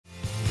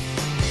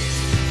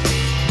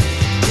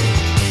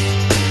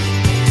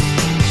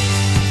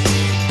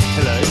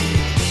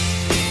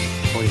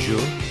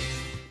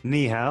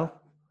Ni hao.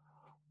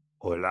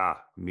 Hola,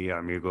 mi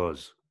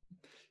amigos.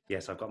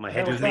 Yes, I've got my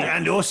head How with was me. that?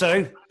 And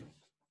also,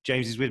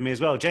 James is with me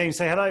as well. James,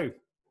 say hello.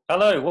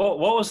 Hello. What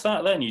was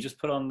that then? You just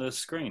put on the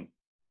screen.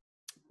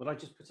 What I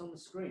just put on the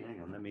screen.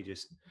 Hang on, let me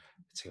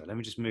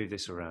just move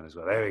this around as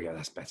well. There we go,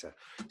 that's better.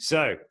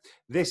 So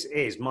this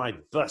is my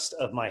bust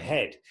of my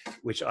head,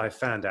 which I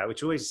found out,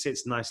 which always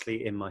sits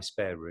nicely in my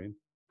spare room.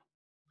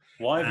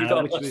 Why have you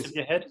got a which bust was of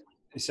your head?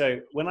 so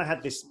when I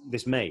had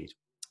this made,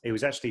 it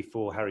was actually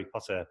for Harry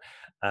Potter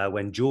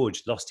when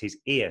George lost his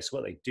ear. So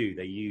what they do,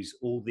 they use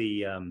all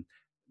the when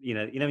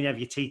you have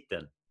your teeth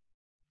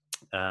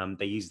done,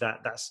 they use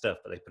that stuff,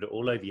 but they put it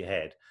all over your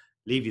head,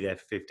 leave you there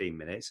for 15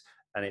 minutes,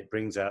 and it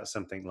brings out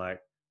something like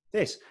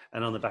this.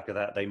 And on the back of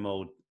that, they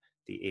mold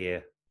the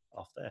ear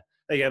off there.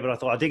 There you go. But I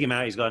thought I'd dig him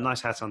out. He's got a nice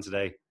hat on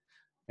today.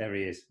 There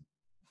he is.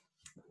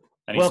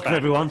 And Welcome,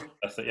 everyone.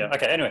 Yeah.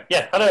 Okay. Anyway,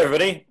 yeah. Hello,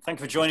 everybody. Thank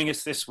you for joining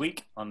us this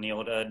week on the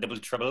old Double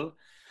Trouble.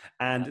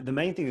 And the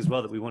main thing as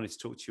well that we wanted to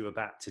talk to you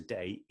about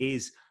today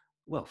is,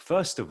 well,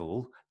 first of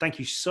all, thank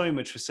you so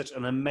much for such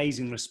an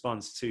amazing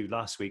response to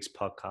last week's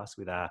podcast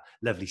with our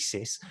lovely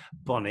sis,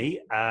 Bonnie.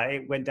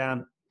 It went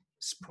down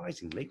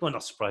surprisingly, well,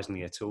 not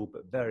surprisingly at all,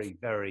 but very,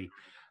 very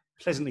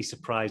pleasantly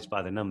surprised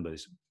by the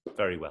numbers.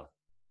 Very well.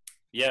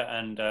 Yeah,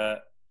 and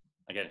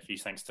again, a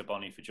huge thanks to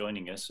Bonnie for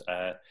joining us.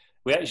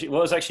 What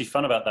was actually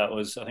fun about that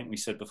was, I think we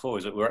said before,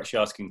 is that we're actually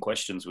asking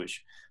questions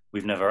which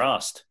we've never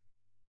asked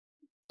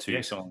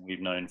to someone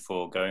we've known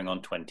for going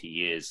on 20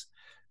 years,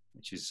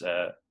 which is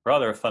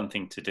rather a fun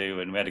thing to do.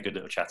 And we had a good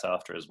little chat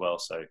after as well.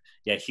 So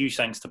yeah, huge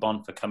thanks to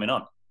Bon for coming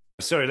on.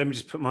 Sorry, let me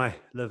just put my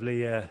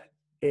lovely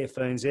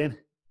earphones in.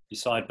 Your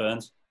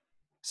sideburns.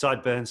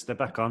 Sideburns, they're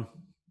back on.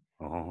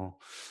 Oh.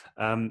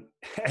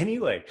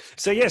 Anyway,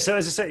 so as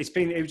I said,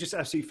 it was just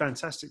absolutely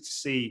fantastic to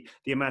see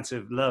the amount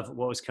of love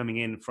what was coming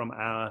in from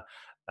our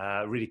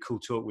really cool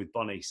talk with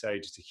Bonnie. So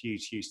just a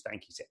huge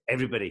thank you to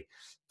everybody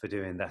for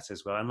doing that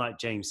as well. And like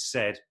James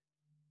said,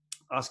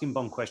 asking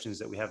Bon questions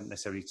that we haven't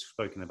necessarily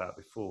spoken about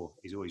before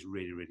is always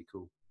really, really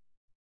cool.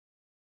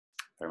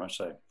 Very much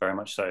so. Very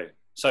much so.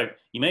 So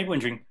you may be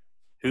wondering,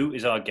 who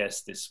is our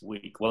guest this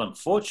week? Well,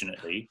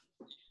 unfortunately,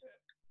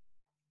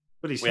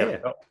 he's here.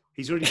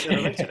 He's already said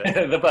hello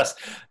today. The bus.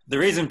 The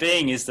reason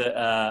being is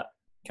that,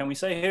 can we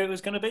say who it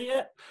was going to be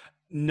yet?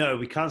 No,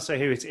 we can't say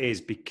who it is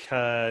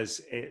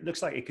because it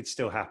looks like it could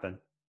still happen.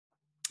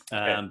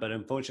 Okay. But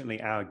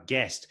unfortunately, our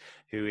guest,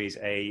 who is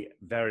a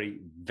very,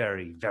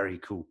 very, very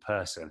cool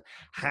person,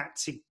 had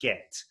to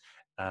get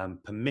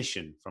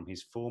permission from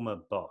his former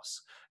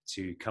boss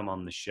to come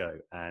on the show,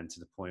 and to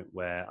the point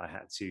where I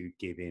had to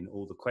give in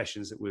all the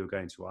questions that we were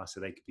going to ask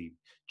so they could be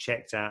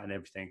checked out and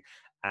everything.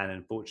 And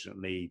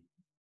unfortunately,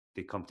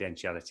 the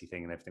confidentiality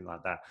thing and everything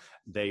like that,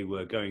 they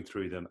were going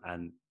through them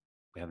and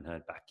we haven't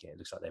heard back yet. It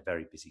looks like they're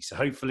very busy. So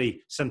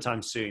hopefully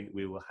sometime soon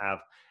we will have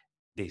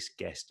this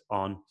guest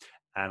on,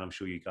 and I'm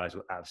sure you guys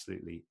will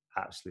absolutely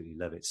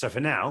love it. So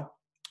for now,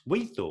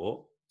 we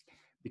thought,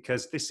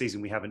 because this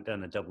season we haven't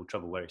done a double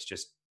trouble where it's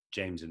just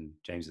James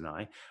and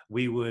I,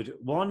 we would,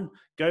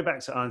 go back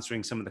to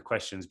answering some of the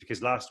questions,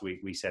 because last week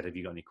we said, have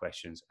you got any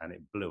questions? And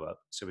it blew up.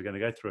 So we're going to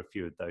go through a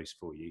few of those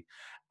for you.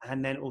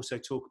 And then also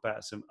talk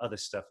about some other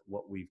stuff,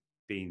 what we've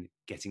been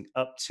getting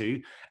up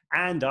to.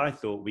 And I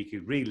thought we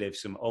could relive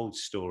some old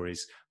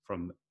stories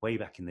from way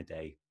back in the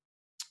day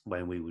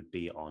when we would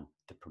be on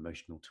the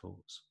promotional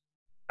tours.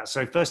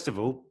 So first of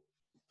all,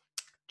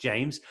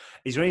 James,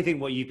 is there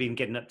anything what you've been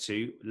getting up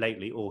to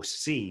lately or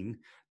seen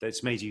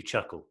that's made you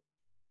chuckle?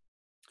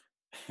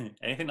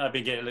 Anything I've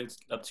been getting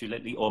up to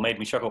lately or made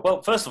me chuckle?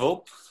 Well, first of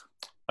all,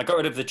 I got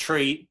rid of the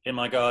tree in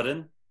my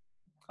garden.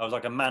 I was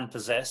like a man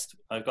possessed.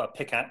 I got a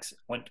pickaxe,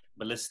 went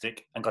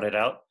ballistic and got it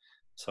out.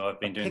 So I've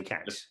been doing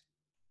pickaxe.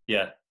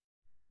 Yeah.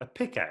 A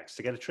pickaxe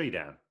to get a tree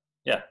down?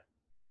 Yeah.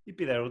 You'd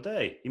be there all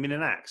day. You mean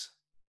an axe?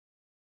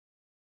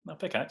 No,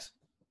 pickaxe.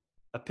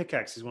 A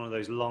pickaxe is one of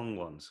those long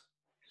ones.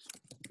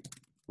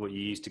 What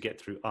you use to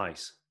get through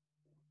ice.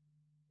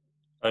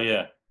 Oh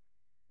yeah.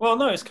 Well,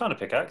 no, it's kind of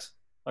pickaxe.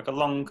 Like a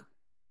long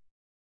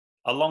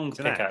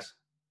pickaxe.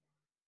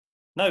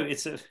 No,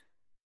 it's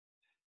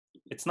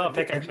not a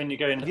pickaxe when you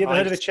go in. Have you ever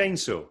heard of a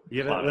chainsaw?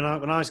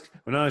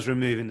 When I was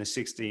removing the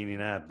 16 in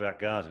our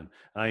back garden,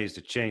 I used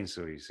a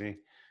chainsaw. You see.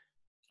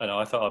 I know.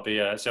 I thought I'd be.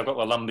 So I've got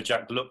a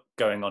lumberjack look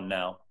going on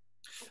now.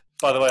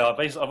 By the way,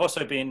 I've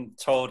also been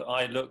told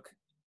I look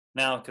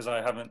now, because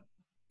I haven't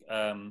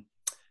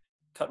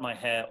cut my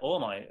hair or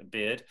my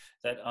beard,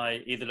 that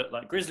I either look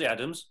like Grizzly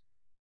Adams,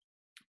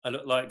 I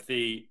look like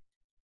the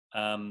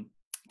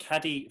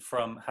caddy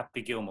from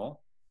Happy Gilmore,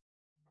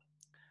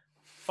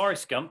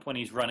 Forrest Gump when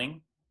he's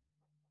running,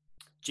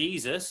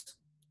 Jesus,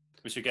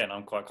 which again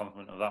I'm quite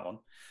confident of that one,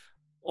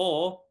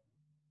 or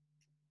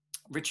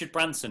Richard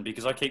Branson,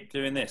 because I keep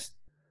doing this.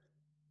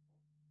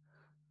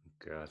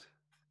 God.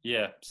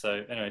 Yeah.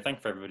 So anyway, thank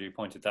you for everybody who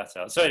pointed that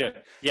out. So anyway,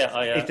 yeah,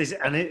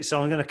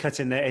 so I'm going to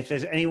cut in there. If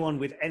there's anyone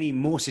with any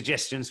more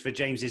suggestions for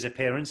James's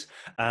appearance,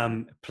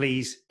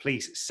 please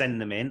send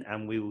them in,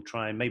 and we will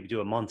try and maybe do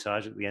a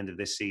montage at the end of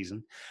this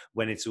season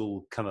when it's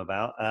all come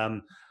about.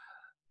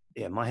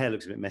 Yeah, my hair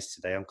looks a bit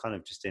messy today. I'm kind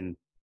of just in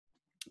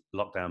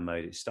lockdown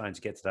mode. It's starting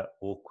to get to that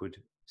awkward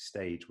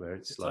stage where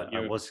it's It's like like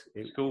you're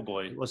a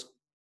schoolboy. it was.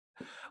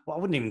 Well, I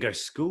wouldn't even go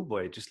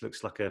schoolboy. It just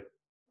looks like a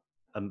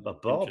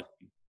bob,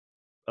 Interesting.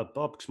 a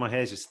bob, because my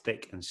hair's just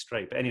thick and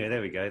straight. But anyway,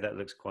 there we go. That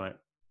looks quite.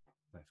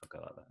 If I go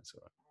like that, it's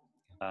all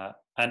right.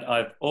 And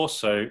I've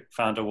also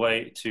found a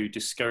way to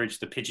discourage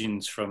the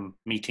pigeons from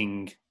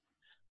meeting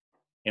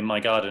in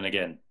my garden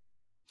again.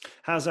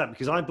 How's that?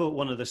 Because I bought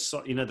one of the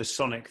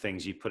sonic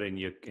things you put in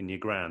your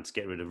ground to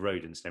get rid of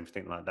rodents and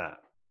everything like that.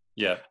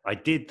 Yeah. I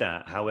did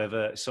that.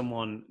 However,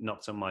 someone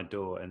knocked on my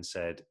door and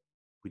said,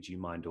 "Would you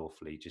mind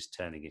awfully just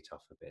turning it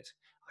off a bit?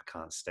 I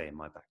can't stay in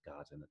my back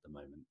garden at the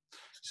moment."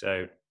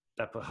 So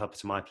that put up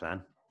to my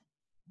plan.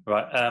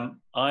 Right.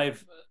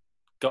 I've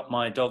got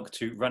my dog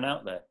to run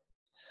out there,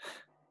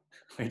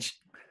 which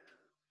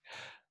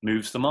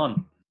moves them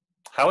on.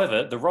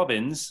 However, the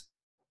robins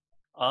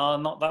are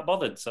not that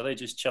bothered, so they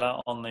just chill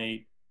out on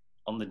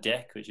the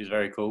deck, which is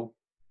very cool.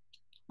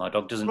 My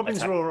dog doesn't Robins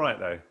attack. are all right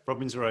though.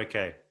 Robins are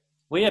okay.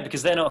 Well, yeah,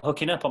 because they're not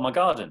hooking up on my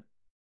garden.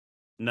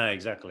 No,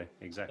 exactly.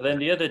 But then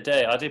the other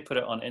day, I did put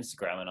it on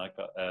Instagram, and I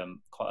got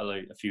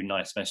quite a few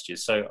nice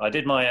messages. So I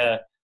did my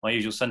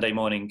usual Sunday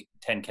morning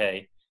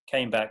 10K,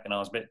 came back, and I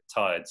was a bit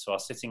tired, so I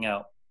was sitting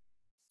out.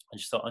 I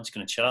just thought I'm just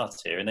going to chill out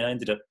here, and then I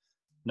ended up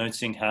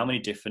noticing how many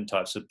different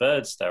types of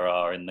birds there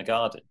are in the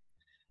garden.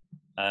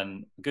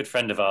 And a good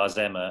friend of ours,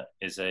 Emma,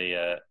 is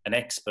an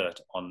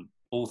expert on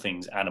all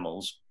things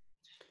animals,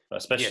 but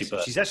especially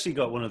birds. She's actually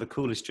got one of the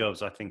coolest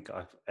jobs I think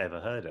I've ever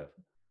heard of.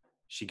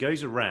 She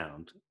goes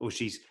around, or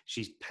she's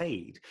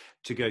paid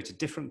to go to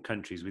different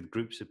countries with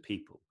groups of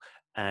people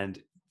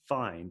and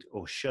find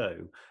or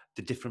show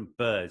the different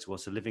birds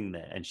whilst they're living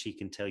there, and she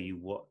can tell you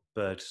what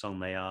bird song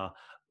they are,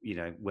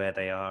 where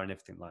they are and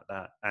everything like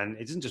that. And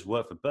it doesn't just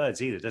work for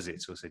birds either, does it?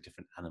 It's also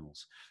different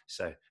animals.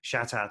 So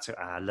shout out to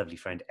our lovely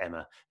friend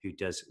Emma, who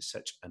does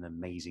such an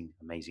amazing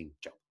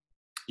job.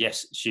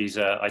 Yes, she's.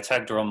 I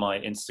tagged her on my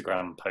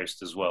Instagram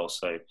post as well,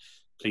 so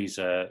please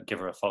give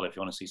her a follow if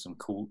you want to see some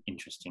cool,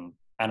 interesting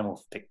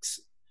animal pics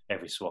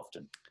every so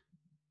often.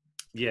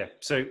 Yeah.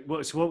 So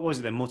what was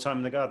it then? More time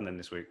in the garden then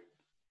this week?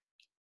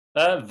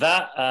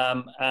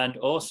 And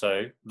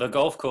also the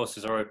golf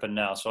courses are open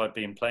now, so I've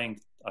been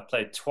playing. I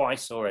played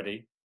twice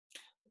already.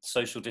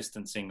 Social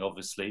distancing,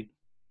 obviously.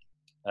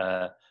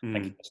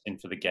 Thank you, Justin,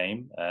 for the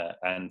game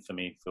and for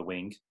me for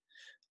Wing.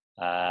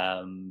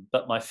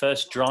 But my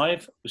first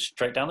drive was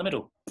straight down the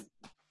middle.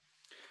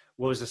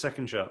 What was the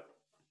second shot?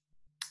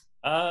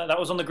 That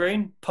was on the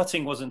green.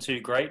 Putting wasn't too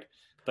great,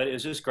 but it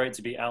was just great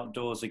to be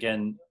outdoors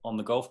again on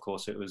the golf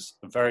course. It was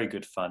very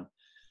good fun.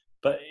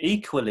 But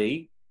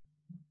equally,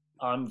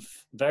 I'm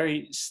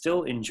very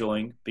still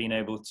enjoying being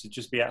able to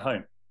just be at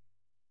home.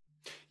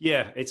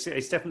 Yeah, it's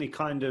definitely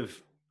kind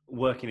of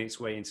working its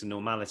way into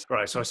normality.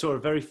 Right. So I saw a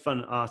very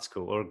fun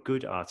article, or a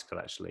good article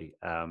actually,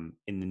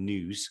 in the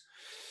news.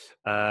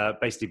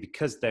 Basically,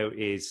 because there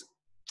is,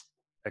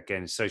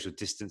 again, social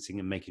distancing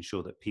and making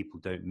sure that people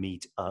don't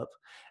meet up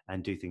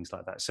and do things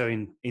like that. So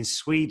in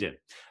Sweden,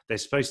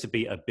 there's supposed to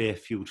be a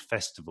beer-fueled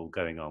festival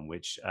going on,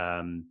 which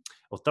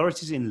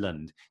authorities in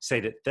Lund say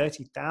that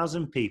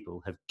 30,000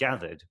 people have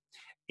gathered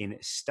in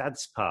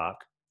Stadspark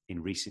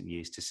in recent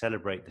years to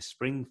celebrate the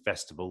spring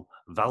festival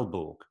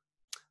Valborg.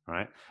 All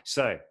right.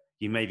 So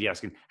you may be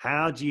asking,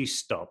 how do you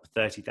stop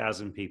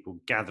 30,000 people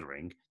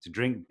gathering to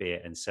drink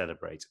beer and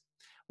celebrate?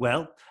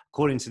 Well,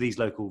 according to these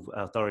local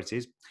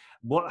authorities,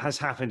 what has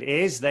happened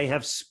is they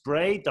have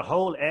sprayed the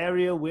whole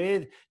area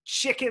with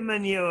chicken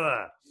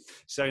manure.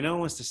 So no one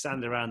wants to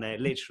stand around there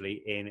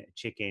literally in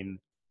chicken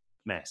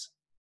mess.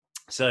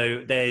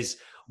 So there's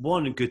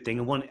one good thing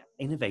and one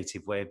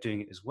innovative way of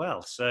doing it as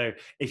well. So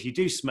if you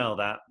do smell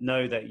that,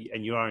 know that,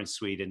 and you are in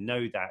Sweden,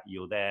 know that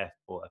you're there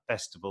for a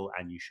festival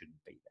and you shouldn't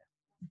be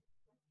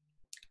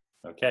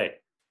there. Okay.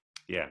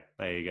 Yeah,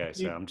 there you go.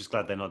 So I'm just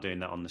glad they're not doing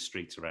that on the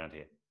streets around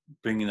here.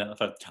 Bringing that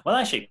up. Well,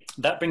 actually,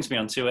 that brings me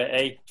on to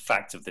a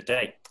fact of the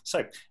day.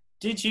 So,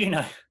 did you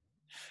know?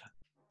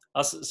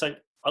 So,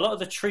 a lot of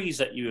the trees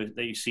that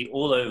you see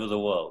all over the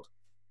world,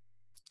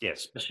 yes,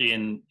 especially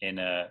in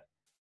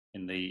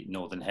the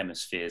northern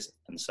hemispheres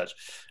and such.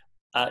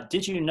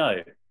 Did you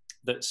know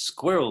that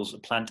squirrels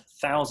plant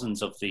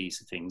thousands of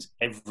these things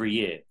every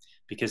year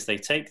because they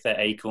take their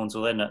acorns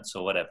or their nuts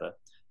or whatever,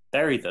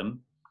 bury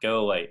them, go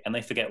away, and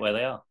they forget where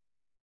they are?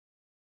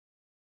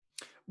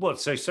 What?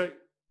 So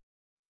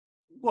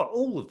what?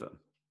 All of them?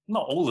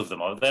 Not all of them.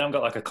 They haven't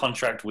got like a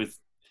contract with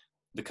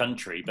the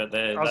country, but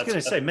they're. I was going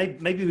to say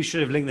maybe we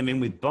should have linked them in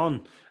with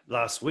Bon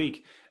last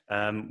week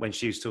when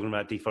she was talking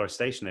about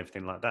deforestation and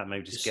everything like that.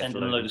 Maybe just get send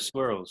them a load of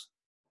squirrels.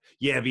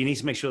 Yeah, but you need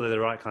to make sure they're the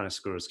right kind of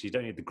squirrels, because you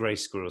don't need the grey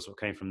squirrels that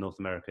came from North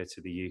America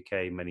to the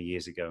UK many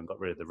years ago and got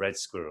rid of the red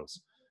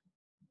squirrels.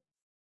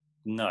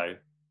 No.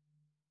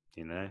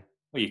 You know?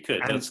 Well, you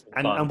could.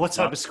 And what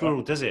type of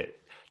squirrel does it?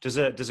 Does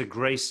a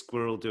grey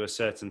squirrel do a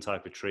certain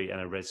type of tree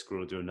and a red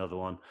squirrel do another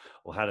one?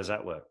 Or how does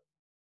that work?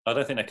 I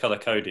don't think they're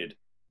colour-coded.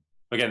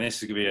 Again,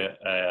 this is going to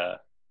be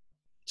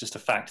just a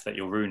fact that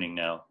you're ruining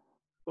now.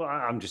 Well,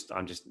 I'm just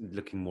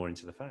looking more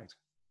into the fact.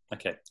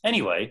 Okay.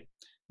 Anyway,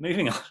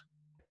 moving on.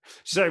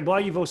 So,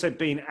 while you've also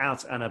been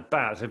out and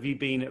about, have you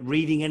been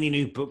reading any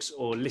new books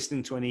or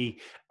listening to any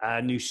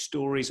new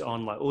stories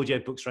on like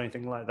audiobooks or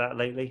anything like that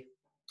lately?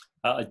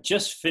 I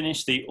just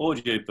finished the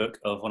audiobook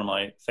of one of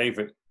my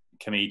favourite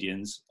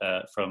comedians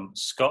from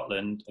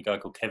Scotland, a guy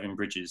called Kevin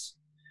Bridges,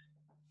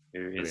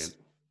 who is Brilliant.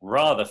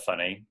 rather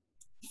funny.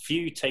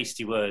 Few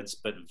tasty words,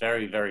 but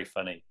very, very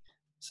funny.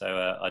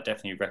 So I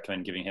definitely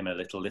recommend giving him a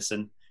little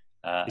listen.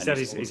 Is And that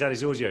he's his? Is that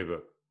his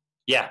audiobook?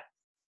 yeah.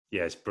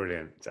 Yeah, it's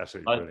brilliant. It's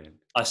absolutely I brilliant.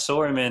 I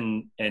saw him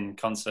in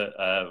concert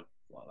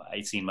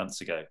 18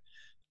 months ago,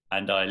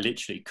 and I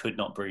literally could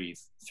not breathe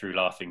through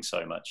laughing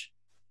so much.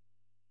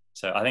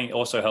 So I think it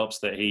also helps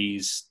that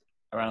he's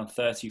around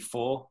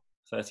 34,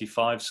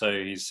 35, so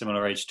he's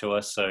similar age to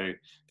us, so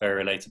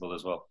very relatable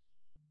as well.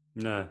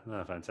 No, no,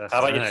 How fantastic.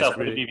 about No, it's yourself?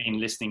 What have really. you been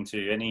listening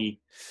to?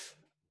 Any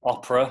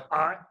opera?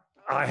 I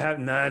I have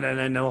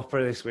no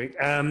opera this week.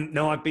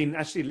 No, I've been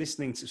actually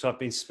listening to. So I've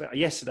been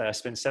yesterday. I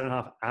spent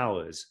 7.5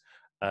 hours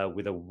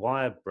with a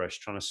wire brush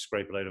trying to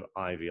scrape a load of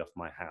ivy off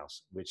my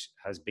house, which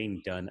has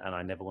been done, and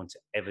I never want to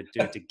ever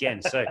do it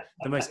again. So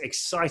the most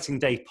exciting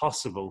day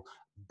possible,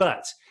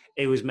 but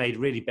it was made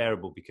really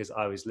bearable because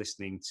I was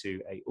listening to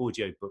a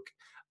audiobook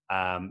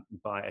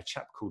by a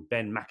chap called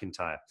Ben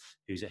McIntyre,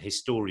 who's a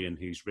historian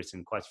who's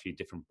written quite a few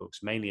different books,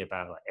 mainly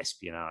about like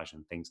espionage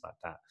and things like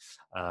that.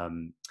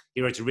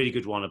 He wrote a really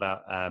good one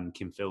about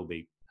Kim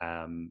Philby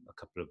a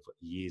couple of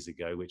years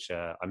ago, which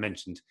I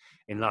mentioned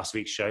in last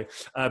week's show.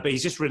 But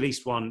he's just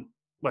released one.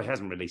 Well, he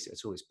hasn't released it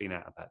at all. It's been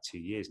out about 2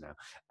 years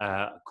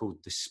now, called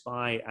The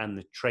Spy and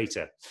the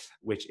Traitor,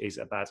 which is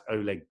about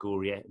Oleg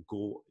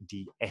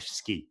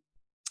Gordievsky,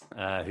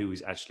 who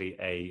was actually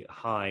a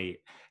high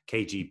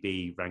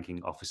KGB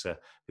ranking officer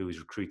who was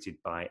recruited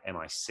by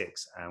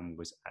MI6 and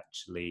was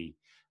actually,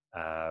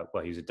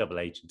 he was a double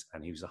agent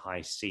and he was a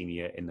high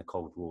senior in the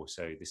Cold War.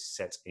 So this is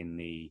set in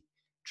the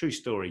true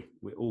story.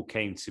 It all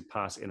came to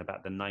pass in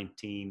about the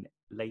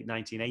late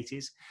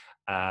 1980s,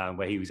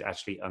 where he was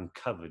actually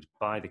uncovered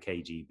by the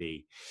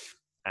KGB.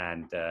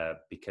 And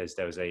because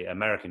there was a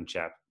American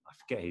chap, I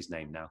forget his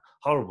name now,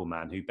 horrible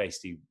man, who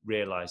basically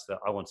realized that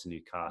I want a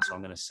new car, so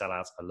I'm going to sell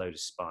out a load of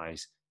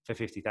spies for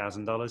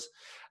 $50,000.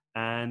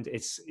 And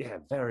it's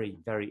very,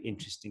 very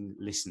interesting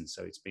listen.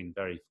 So it's been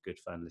very good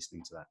fun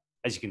listening to that.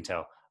 As you can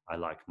tell, I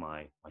like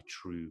my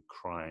true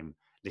crime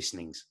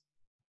listenings.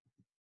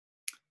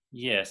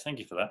 Yeah, thank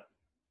you for that.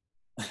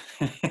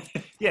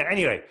 Yeah.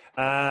 Anyway,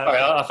 sorry,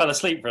 I fell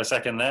asleep for a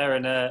second there,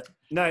 and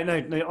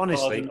no.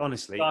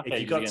 Honestly, Dark if you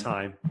Ages got again.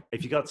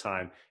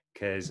 time,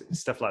 because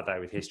stuff like that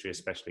with history,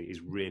 especially,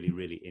 is really,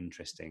 really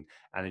interesting,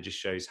 and it just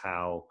shows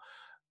how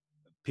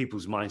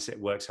people's mindset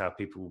works. How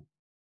people,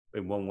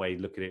 in one way,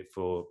 look at it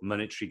for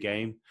monetary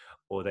gain,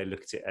 or they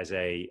look at it as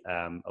a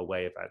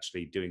way of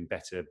actually doing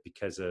better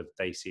because of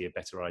they see a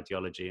better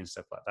ideology and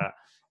stuff like that.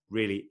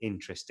 Really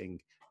interesting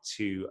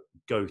to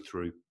go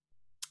through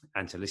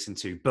and to listen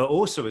to, but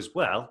also as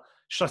well.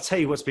 Shall I tell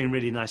you what's been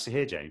really nice to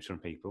hear, James, from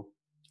people?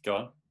 Go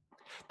on.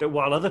 That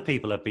while other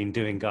people have been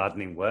doing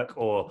gardening work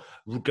or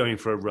going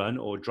for a run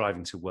or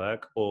driving to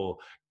work or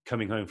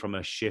coming home from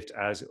a shift,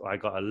 as I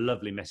got a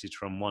lovely message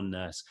from one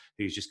nurse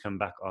who's just come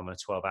back on a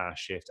 12-hour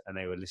shift and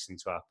they were listening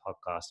to our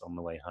podcast on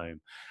the way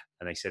home,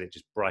 and they said it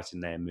just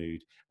brightened their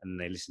mood, and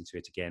they listened to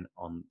it again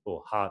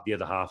the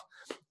other half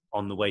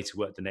on the way to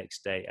work the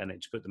next day, and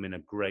it just put them in a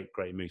great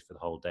mood for the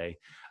whole day.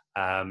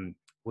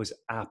 Was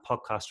our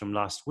podcast from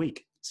last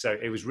week. So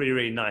it was really,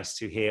 really nice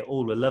to hear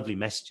all the lovely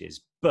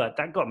messages. But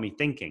that got me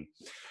thinking.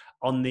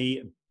 On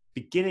the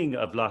beginning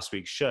of last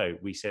week's show,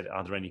 we said,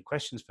 are there any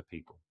questions for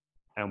people?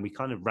 And we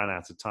kind of ran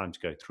out of time to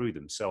go through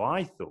them. So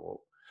I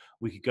thought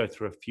we could go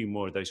through a few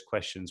more of those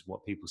questions,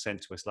 what people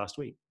sent to us last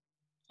week.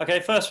 Okay,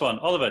 first one.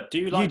 Oliver, do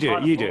you like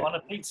pineapple on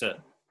a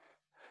pizza?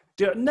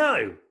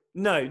 No.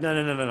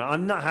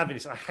 I'm not having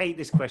this. I hate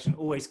this question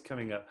always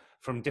coming up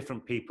from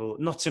different people,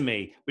 not to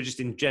me, but just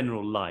in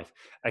general life.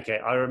 Okay,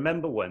 I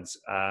remember once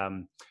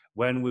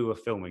when we were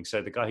filming,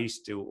 so the guy who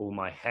used to do all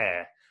my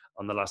hair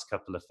on the last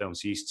couple of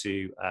films, he used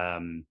to,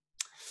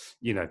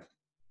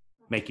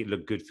 make it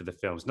look good for the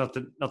films. Not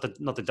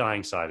the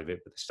dyeing side of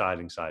it, but the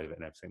styling side of it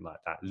and everything like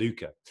that.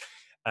 Luca.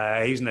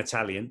 He's an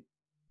Italian,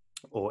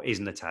 or is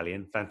an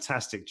Italian,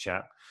 fantastic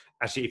chap.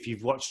 Actually, if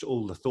you've watched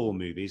all the Thor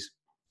movies,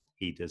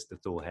 he does the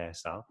Thor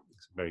hairstyle.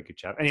 It's a very good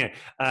chap. Anyway,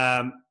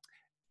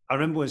 I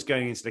remember once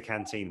going into the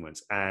canteen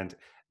once and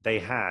they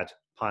had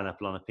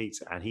pineapple on a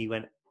pizza, and he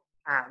went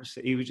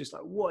absolutely, he was just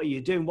like, what are you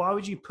doing? Why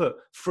would you put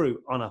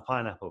fruit on a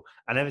pineapple?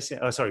 And ever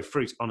since,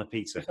 fruit on a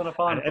pizza. It's on a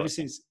pineapple. And ever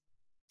since,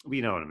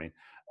 you know what I mean?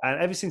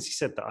 And ever since he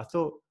said that, I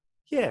thought,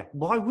 yeah,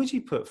 why would you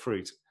put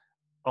fruit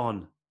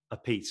on a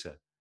pizza?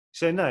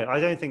 So no, I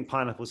don't think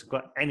pineapples have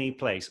got any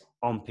place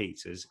on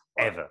pizzas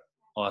ever.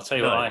 Well, I'll tell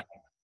you what.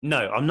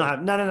 No, I'm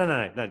not.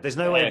 No. There's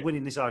no way of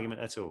winning this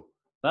argument at all.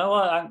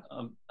 No,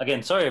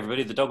 again, sorry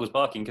everybody, the dog was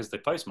barking because the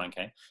postman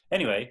came.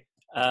 Anyway,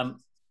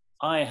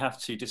 I have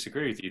to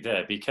disagree with you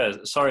there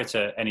because, sorry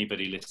to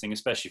anybody listening,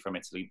 especially from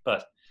Italy,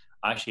 but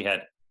I actually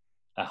had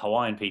a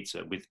Hawaiian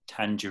pizza with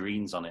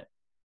tangerines on it,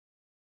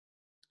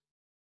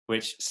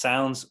 which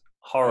sounds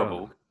Oh,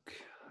 horrible. gosh.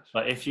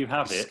 But if you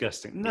have it,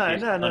 Disgusting. it No,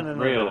 is no, no, no, no, no,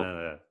 unreal. no,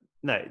 no.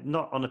 No,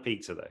 not on a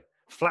pizza though.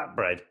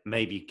 Flatbread,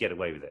 maybe you get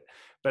away with it.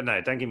 But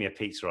no, don't give me a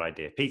pizza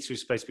idea. Pizza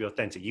is supposed to be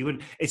authentic. You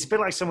wouldn't. It's a bit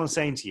like someone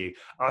saying to you,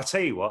 "I'll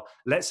tell you what,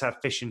 let's have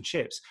fish and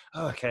chips."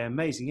 Oh, okay,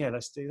 amazing. Yeah,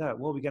 let's do that.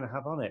 What are we going to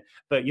have on it?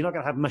 But you're not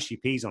going to have mushy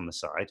peas on the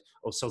side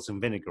or salt and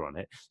vinegar on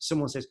it.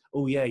 Someone says,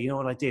 "Oh yeah, you know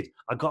what I did?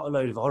 I got a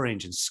load of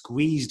orange and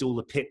squeezed all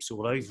the pips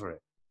all over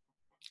it."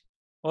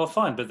 Well,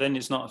 fine, but then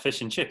it's not a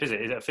fish and chip, is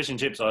it? Fish and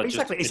chips are just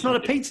Exactly. It's fish not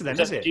and a chips. pizza then, Is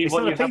is that it? It's what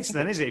not a you have pizza with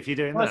then, it? is it? If you're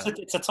doing Well, that.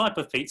 it's a type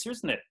of pizza,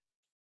 isn't it?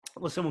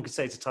 Well, someone could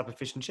say it's a type of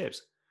fish and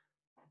chips.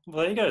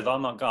 Well, there you go.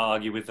 I'm not going to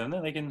argue with them.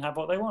 Then they can have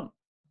what they want.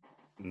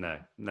 No,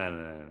 no,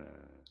 no, no, no.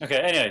 Okay.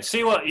 Anyway,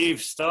 see what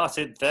you've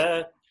started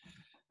there,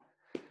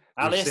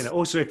 Alice.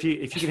 Also, if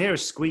you can hear a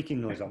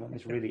squeaking noise, I'm on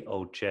this really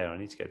old chair. I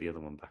need to get the other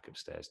one back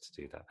upstairs to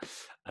do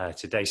that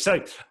today.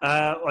 So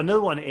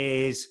another one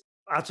is,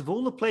 out of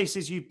all the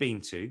places you've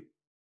been to,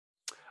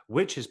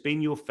 which has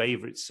been your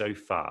favourite so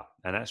far?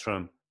 And that's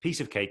from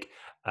Piece of Cake.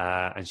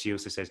 And she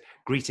also says,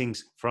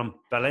 greetings from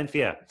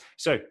Valencia.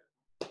 So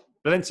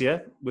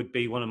Valencia would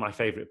be one of my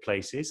favorite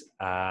places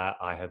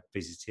I have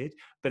visited,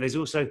 but there's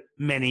also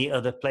many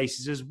other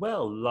places as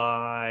well,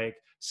 like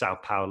Sao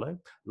Paulo,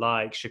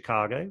 like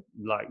Chicago,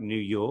 like New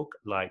York,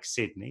 like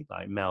Sydney,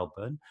 like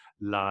Melbourne,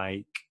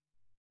 like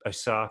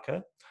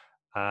Osaka.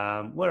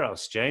 Where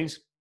else, James?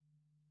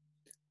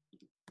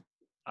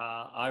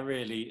 I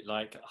really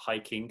like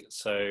hiking,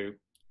 so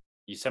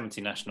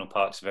Yosemite National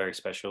Park's very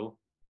special.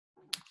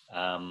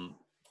 The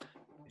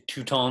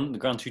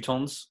Grand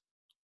Tetons,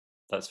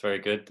 that's very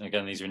good.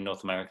 Again, these are in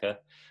North America.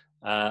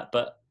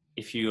 But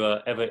if you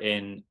are ever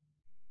in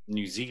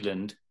New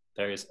Zealand,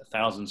 there is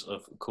thousands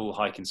of cool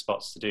hiking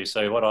spots to do.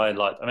 So what I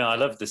like, I mean, I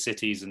love the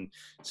cities and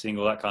seeing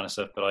all that kind of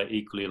stuff, but I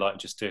equally like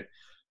just to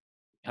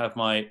have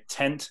my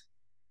tent,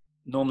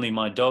 normally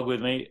my dog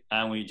with me,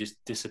 and we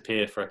just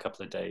disappear for a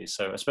couple of days.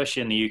 So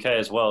especially in the UK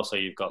as well. So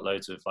you've got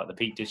loads of like the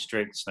Peak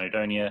District,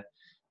 Snowdonia,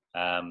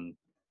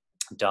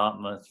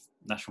 Dartmouth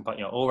National Park,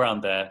 all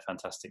around there.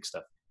 Fantastic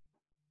stuff.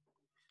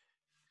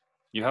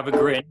 You have a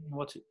grin.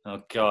 What?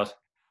 Oh God.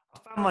 I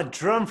found my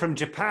drum from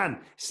Japan.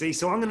 See,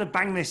 so I'm going to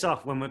bang this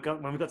off when we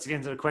got to the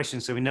end of the question,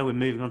 so we know we're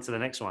moving on to the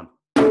next one.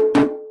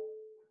 Can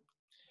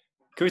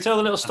we tell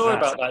a little story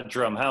about that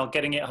drum? How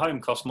getting it home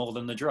cost more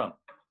than the drum?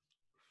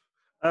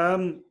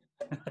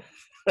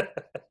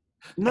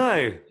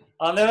 No.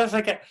 I'll never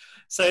forget.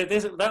 So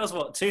that was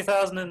what,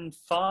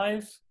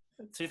 2005,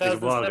 2007.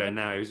 It's a while ago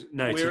now.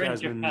 We were in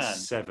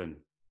 2007.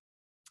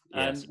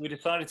 And we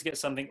decided to get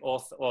something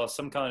or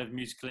some kind of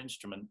musical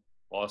instrument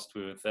whilst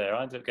we were there.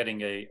 I ended up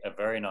getting a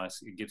very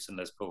nice Gibson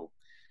Les Paul.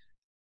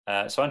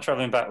 So I'm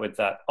traveling back with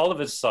that.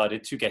 Oliver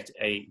decided to get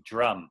a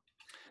drum.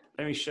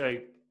 Let me show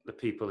the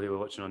people who are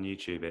watching on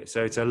YouTube it.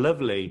 So it's a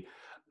lovely,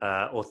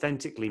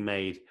 authentically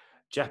made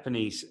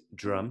Japanese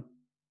drum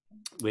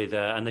with,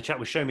 and the chap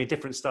was showing me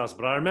different styles,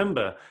 but I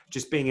remember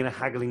just being in a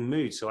haggling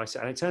mood. So I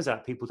said, and it turns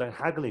out people don't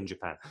haggle in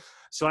Japan.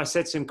 So I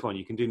said to him, come on,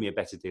 you can do me a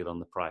better deal on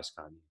the price,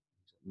 can't you?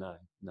 He said,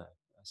 no.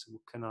 I said,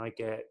 well, can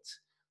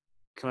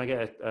I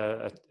get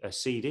a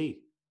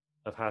CD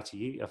of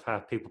how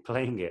people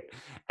playing it?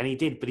 And he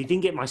did, but he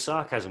didn't get my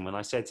sarcasm when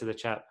I said to the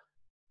chap,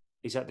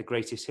 is that the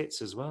greatest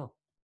hits as well?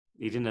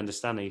 He didn't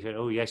understand it. He said,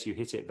 oh yes, you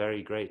hit it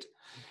very great.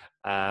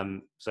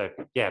 So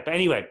yeah, but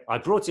anyway, I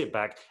brought it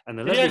back, and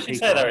the Did you actually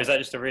say that, or is that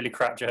just a really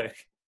crap joke?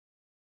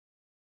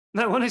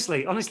 No,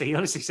 honestly, he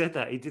honestly said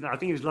that. He didn't. I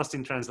think he was lost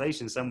in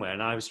translation somewhere,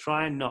 and I was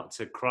trying not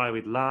to cry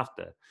with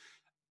laughter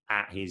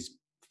at his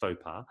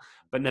faux pas,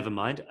 but never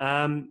mind.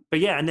 But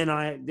yeah, and then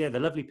the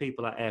lovely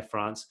people at Air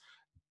France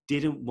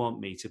didn't want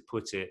me to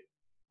put it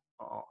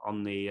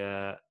on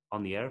the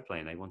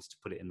airplane. They wanted to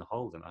put it in the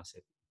hold, and I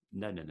said,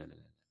 no.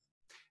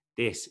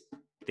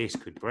 This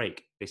could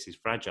break. This is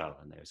fragile.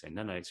 And they were saying,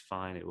 no, it's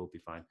fine. It will be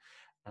fine.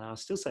 And I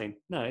was still saying,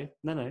 no.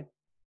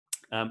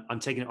 I'm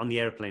taking it on the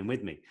airplane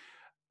with me.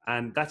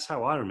 And that's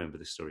how I remember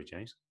the story,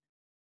 James.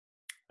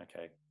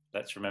 Okay,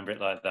 let's remember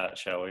it like that,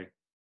 shall we?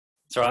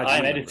 So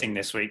I'm editing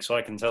this week, so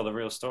I can tell the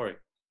real story.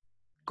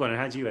 Go on,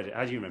 how do you edit?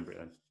 How do you remember it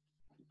then?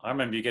 I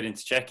remember you getting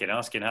to check it,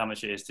 asking how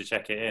much it is to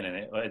check it in, and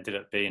it ended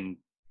up being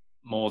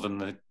more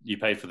than you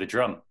paid for the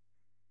drum.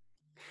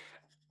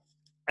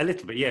 A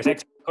little bit, yes.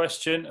 Next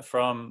question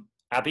from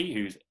Abby,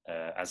 who's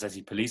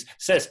Azezi Police,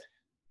 says,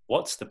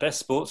 what's the best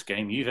sports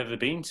game you've ever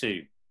been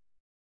to?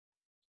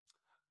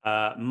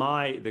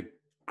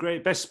 The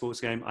best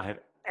sports game I have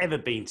ever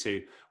been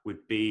to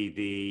would be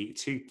the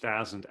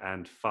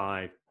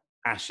 2005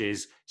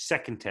 Ashes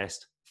second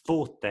test,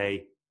 fourth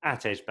day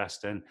at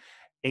Edgbaston.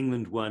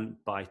 England won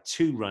by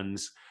 2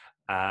 runs.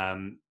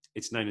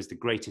 It's known as the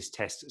greatest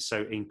test.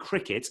 So in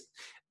cricket,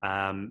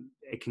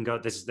 it can go.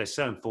 There's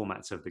certain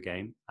formats of the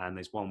game, and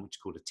there's one which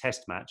is called a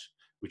test match,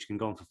 which can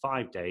go on for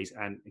 5 days,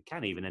 and it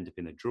can even end up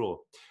in a draw.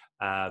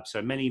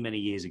 So many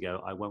years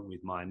ago, I went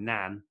with my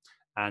nan,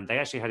 and they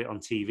actually had it on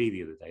TV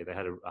the other day. They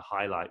had a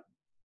highlight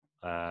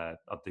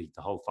of the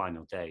whole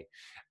final day,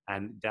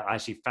 and I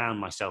actually found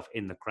myself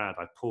in the crowd.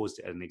 I paused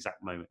it at an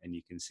exact moment, and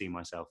you can see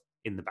myself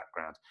in the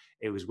background.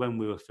 It was when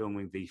we were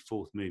filming the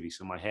fourth movie,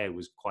 so my hair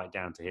was quite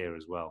down to here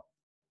as well.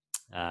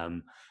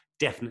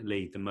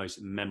 Definitely the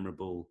most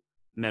memorable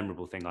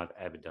thing I've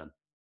ever done.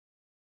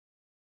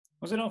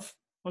 Was it off?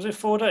 Was it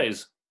 4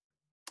 days?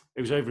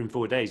 It was over in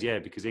 4 days, yeah,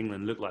 because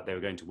England looked like they were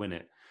going to win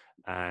it.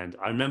 And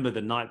I remember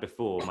the night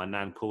before, my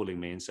nan calling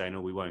me and saying,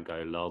 "Oh, we won't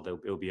go, lol.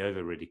 It'll be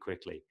over really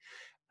quickly."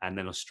 And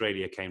then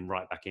Australia came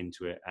right back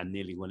into it and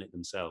nearly won it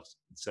themselves.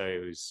 So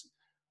it was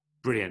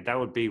brilliant. That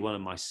would be one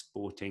of my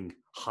sporting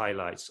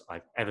highlights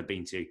I've ever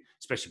been to,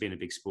 especially being a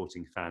big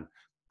sporting fan.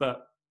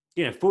 But,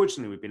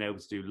 fortunately, we've been able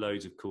to do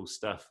loads of cool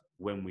stuff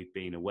when we've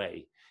been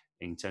away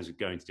in terms of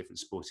going to different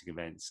sporting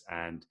events.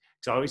 And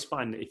so I always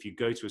find that if you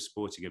go to a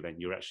sporting event,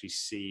 you're actually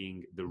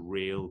seeing the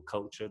real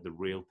culture, the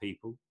real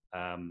people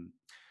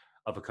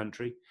of a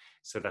country.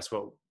 So that's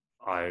what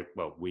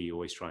we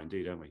always try and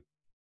do, don't we?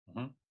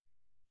 Mm-hmm.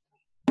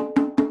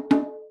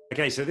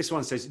 Okay, so this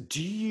one says,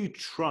 do you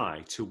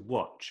try to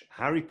watch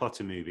Harry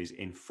Potter movies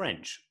in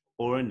French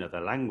or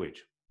another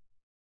language?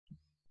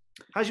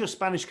 How's your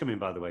Spanish coming,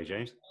 by the way,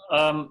 James?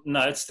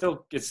 No, it's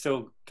still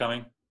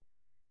coming.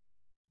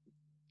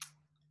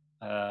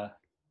 But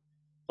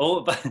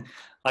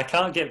I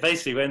can't get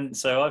basically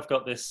so I've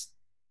got this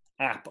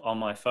app on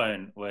my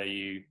phone where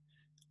you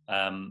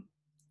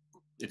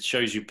it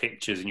shows you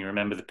pictures and you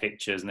remember the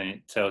pictures, and then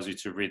it tells you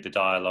to read the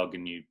dialogue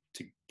and you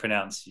to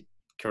pronounce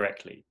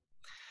correctly.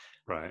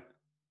 Right.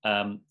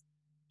 And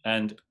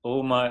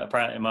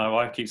apparently my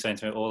wife keeps saying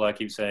to me, all I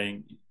keep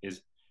saying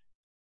is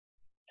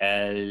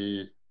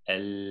L,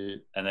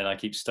 and then I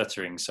keep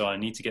stuttering. So I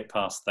need to get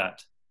past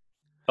that.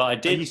 But I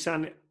did.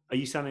 Are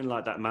you sounding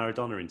like that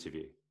Maradona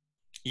interview?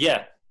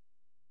 Yeah.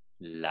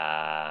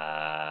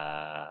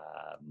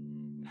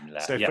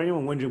 So for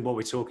anyone wondering what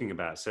we're talking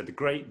about, so the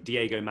great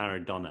Diego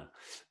Maradona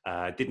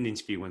did an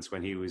interview once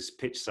when he was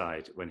pitch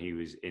side, when he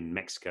was in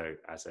Mexico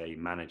as a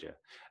manager.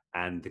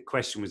 And the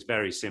question was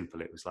very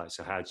simple. It was like,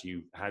 so how do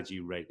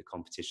you rate the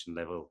competition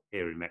level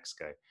here in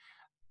Mexico?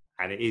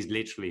 And it is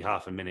literally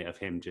half a minute of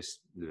him just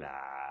la.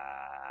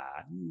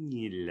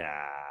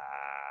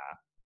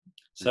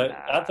 So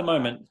at the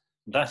moment,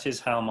 that is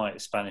how my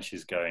Spanish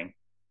is going.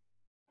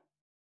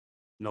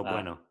 No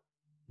bueno.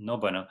 No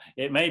bueno.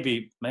 It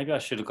maybe I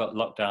should have got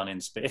locked down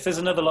in Spain. If there's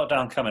another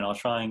lockdown coming, I'll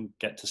try and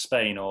get to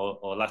Spain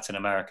or Latin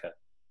America.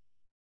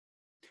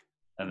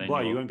 And then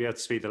you won't be able to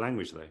speak the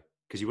language though,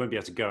 because you won't be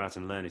able to go out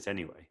and learn it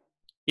anyway.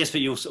 Yes,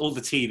 but all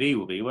the TV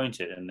will be, won't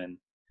it? And then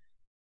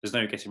there's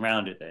no getting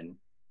around it then.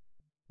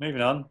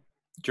 Moving on.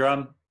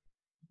 Drum.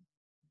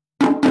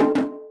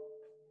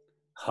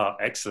 Oh,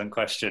 excellent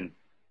question.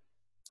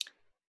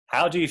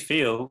 How do you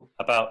feel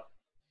about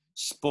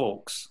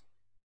sporks?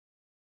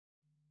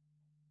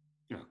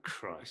 Oh,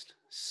 Christ.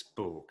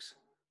 Sporks.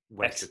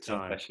 Waste of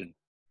time. Question.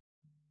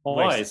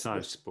 Waste of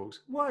time, sporks.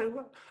 Why?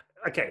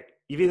 Okay,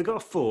 you've either got a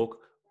fork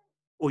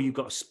or you've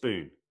got a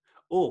spoon.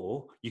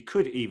 Or you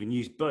could even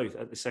use both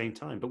at the same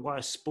time. But why a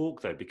spork,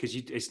 though? Because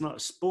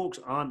sporks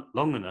aren't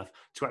long enough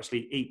to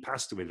actually eat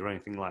pasta with or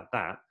anything like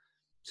that.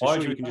 So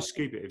surely you can just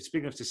scoop it. If it's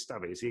big enough to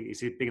stab it, is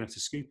it big enough to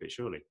scoop it,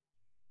 surely?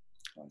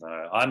 I don't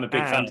know. I'm a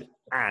big fan.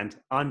 And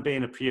I'm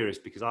being a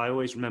purist because I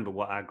always remember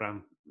what our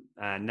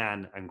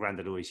nan and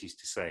granddad always used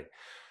to say.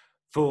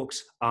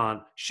 Forks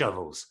aren't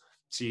shovels.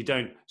 So you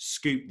don't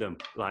scoop them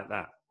like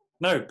that.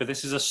 No, but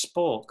this is a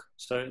spork,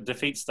 so it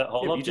defeats that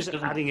whole object.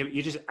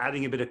 You're just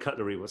adding a bit of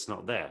cutlery what's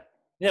not there.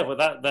 Yeah, well,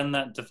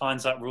 that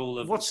defines that rule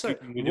of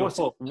scooping with your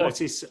fork.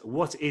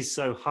 What is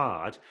so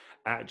hard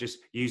at just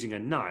using a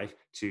knife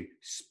to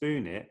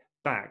spoon it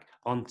back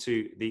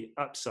onto the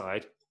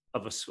upside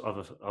of a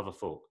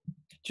fork?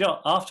 Do you know,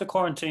 after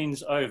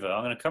quarantine's over,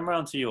 I'm going to come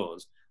around to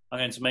yours. I'm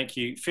going to make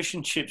you fish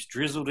and chips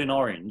drizzled in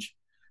orange,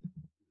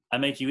 and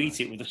make you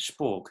eat it with a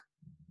spork.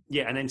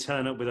 Yeah, and then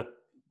turn up with a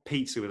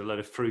pizza with a load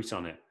of fruit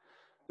on it.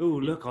 Oh,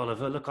 look,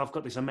 Oliver, look, I've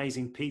got this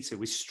amazing pizza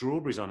with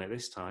strawberries on it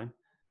this time.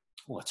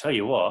 Well, I tell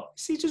you what.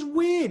 See, just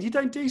weird. You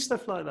don't do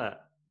stuff like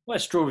that. Well,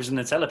 strawberries and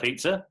Nutella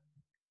pizza.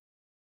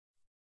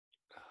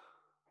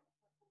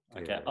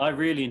 Okay, yeah. I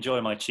really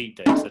enjoy my cheat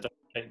days. So don't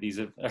take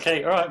these.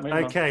 Okay, all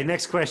right. Okay,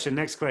 next question.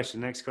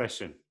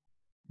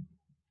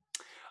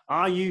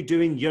 Are you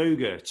doing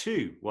yoga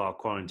too while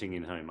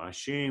quarantining home? I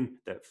assume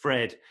that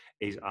Fred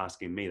is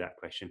asking me that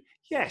question.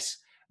 Yes.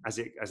 As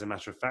a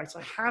matter of fact,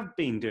 I have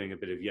been doing a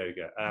bit of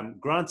yoga.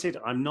 Granted,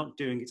 I'm not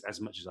doing it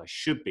as much as I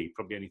should be,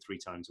 probably only 3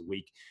 times a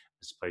week,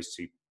 as opposed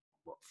to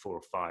 4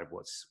 or 5,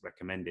 what's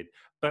recommended.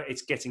 But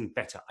it's getting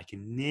better. I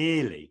can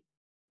nearly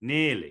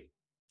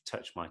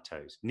touch my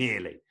toes,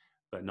 nearly,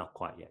 but not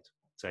quite yet.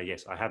 So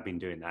yes, I have been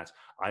doing that.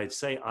 I'd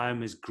say I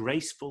am as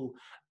graceful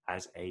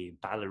as a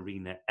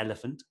ballerina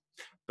elephant,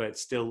 but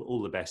still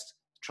all the best,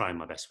 trying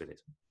my best with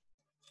it.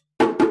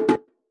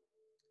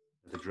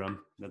 Another drum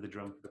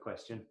for the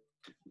question.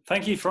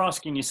 Thank you for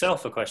asking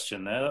yourself a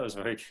question there. That was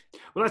very...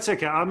 Well, that's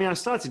okay. I mean, I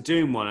started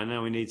doing one. I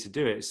know we need to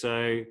do it.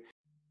 So...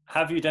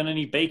 Have you done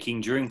any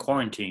baking during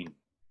quarantine?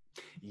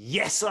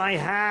 Yes, I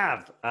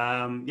have.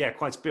 Yeah,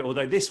 quite a bit.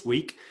 Although this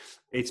week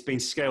it's been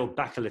scaled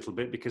back a little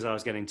bit because I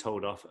was getting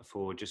told off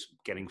for just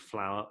getting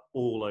flour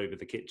all over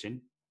the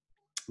kitchen.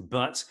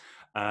 But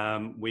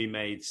we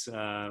made,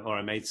 or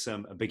I made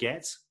some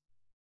baguettes,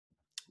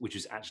 which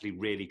was actually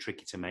really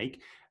tricky to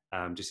make,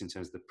 just in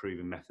terms of the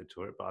proven method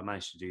to it. But I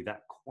managed to do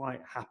that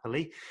quite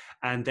happily.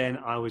 And then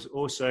I was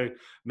also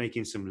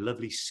making some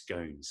lovely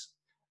scones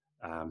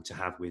to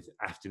have with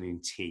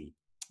afternoon tea,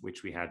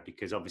 which we had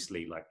because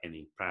obviously, like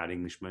any proud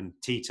Englishman,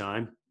 tea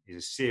time is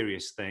a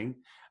serious thing.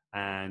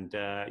 And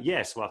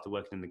yeah, so after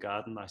working in the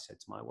garden, I said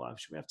to my wife,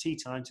 should we have tea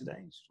time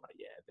today? She's like,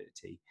 yeah, a bit of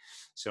tea.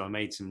 So I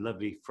made some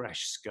lovely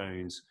fresh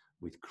scones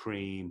with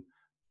cream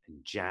and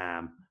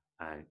jam.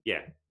 And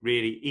yeah,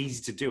 really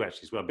easy to do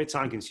actually as well. A bit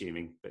time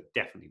consuming, but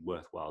definitely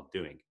worthwhile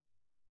doing.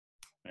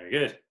 Very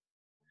good.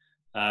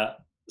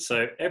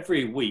 So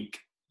every week,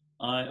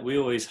 we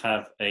always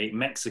have a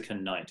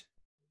Mexican night,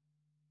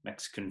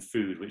 Mexican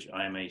food, which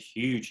I am a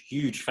huge,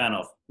 huge fan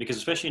of, because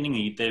especially in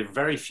England, there are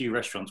very few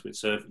restaurants which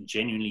serve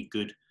genuinely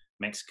good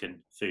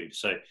Mexican food.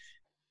 So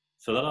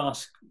for the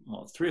last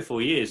 3 or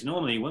 4 years,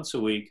 normally once a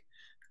week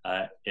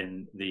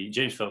in the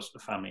James Phelps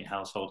family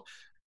household,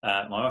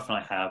 my wife and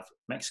I have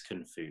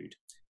Mexican food.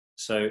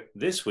 So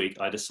this week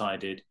I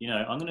decided,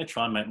 I'm going to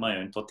try and make my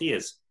own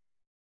tortillas.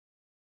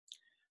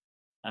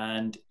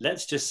 And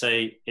let's just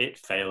say it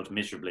failed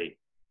miserably.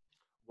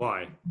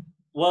 Why?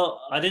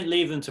 Well, I didn't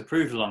leave them to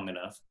prove long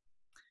enough,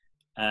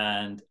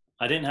 and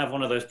I didn't have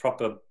one of those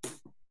proper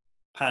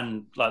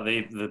pan, like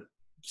the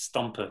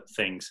stomper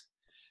things.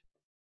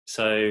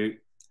 So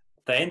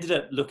they ended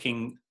up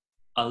looking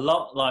a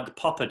lot like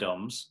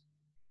poppadoms,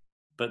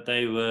 but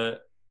they were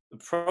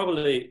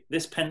probably,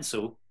 this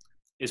pencil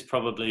is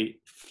probably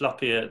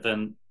floppier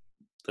than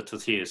the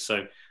tortillas.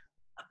 So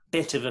a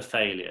bit of a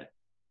failure.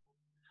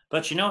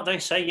 But you know what they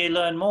say, you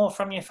learn more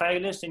from your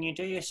failures than you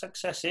do your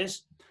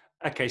successes.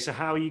 Okay, so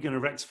how are you going to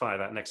rectify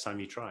that next time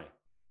you try?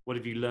 What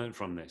have you learned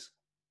from this?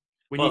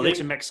 When Well, you go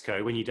to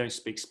Mexico, when you don't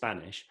speak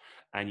Spanish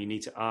and you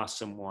need to ask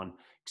someone,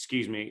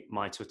 excuse me,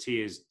 my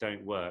tortillas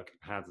don't work,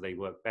 how do they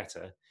work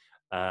better?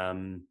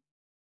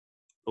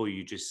 Or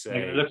you just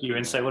say... They look at you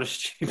and say, what a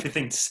stupid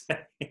thing to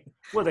say.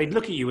 Well, they'd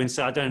look at you and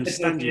say, I don't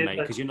understand you, mate,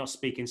 because you're not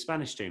speaking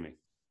Spanish to me.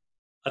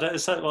 I don't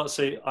understand what,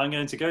 so I'm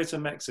going to go to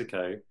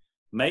Mexico,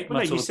 make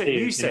my tortillas.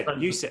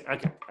 You said,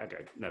 okay.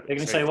 No, they're going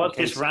to say, what's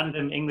this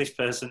random English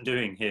person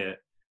doing here?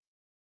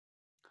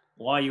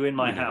 Why are you in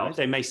my house?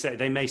 They may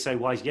say,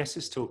 why is Yes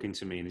is talking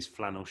to me in his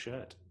flannel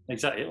shirt?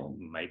 Exactly. Oh,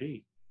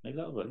 maybe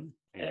that'll work.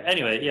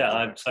 Anyway,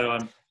 yeah.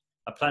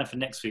 I plan for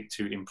next week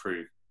to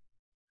improve.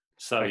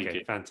 So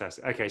okay,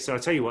 fantastic. Okay, so I'll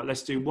tell you what.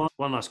 Let's do one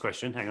last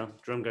question. Hang on,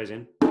 drum goes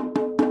in.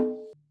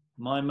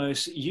 My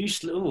most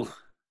useless. Oh,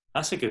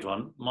 that's a good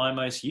one. My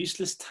most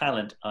useless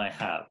talent I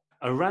have.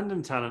 A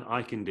random talent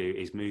I can do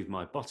is move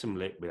my bottom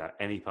lip without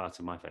any part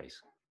of my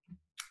face.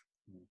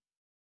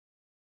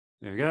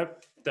 There we go.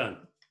 Done.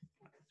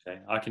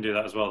 Okay, I can do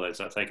that as well, though. Does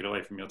that take it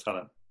away from your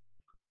talent?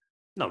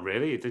 Not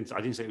really. I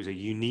didn't say it was a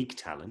unique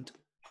talent.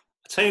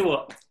 I tell you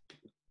what,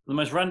 the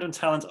most random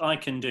talent I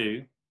can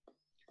do,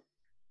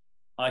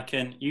 I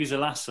can use a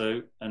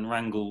lasso and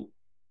wrangle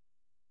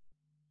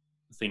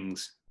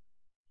things.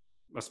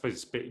 I suppose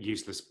it's a bit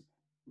useless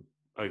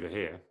over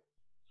here.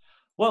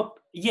 Well,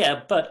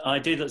 yeah, but I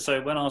did.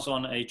 So when I was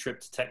on a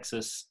trip to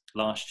Texas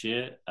last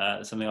year,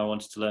 something I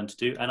wanted to learn to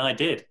do, and I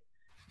did.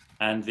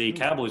 And the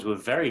Cowboys were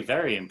very,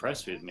 very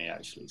impressed with me,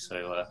 actually.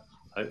 So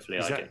hopefully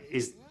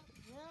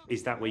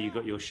Is that where you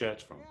got your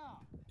shirt from?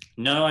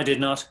 No, I did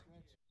not.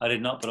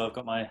 But I've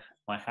got my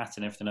hat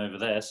and everything over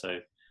there. So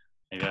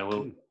maybe I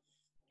will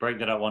break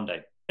that out one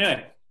day.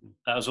 Anyway,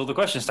 that was all the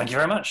questions. Thank you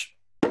very much.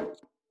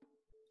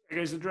 Here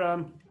goes the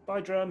drum.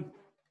 Bye, drum.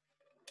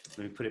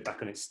 Let me put it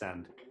back on its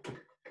stand. Do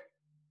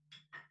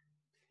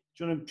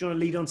you want to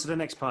lead on to the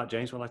next part,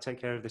 James, while I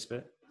take care of this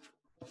bit?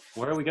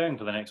 Where are we going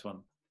for the next one?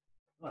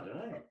 I don't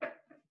know.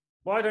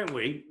 Why don't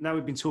we? Now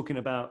we've been talking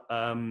about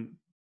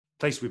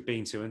places we've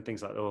been to and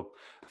things like that. Or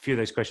a few of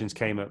those questions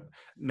came up,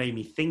 made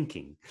me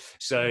thinking.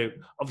 So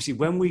obviously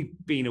when we've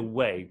been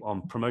away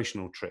on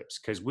promotional trips,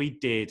 because we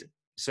did,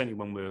 certainly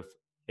when we were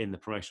in the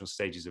promotional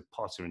stages of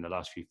Potter in the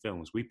last few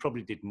films, we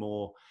probably did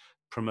more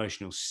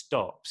promotional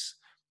stops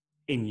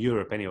in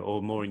Europe anyway,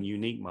 or more in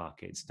unique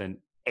markets than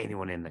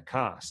anyone in the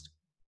cast.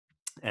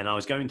 And I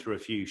was going through a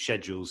few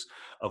schedules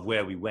of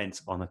where we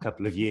went on a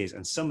couple of years,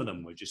 and some of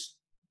them were just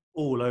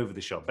all over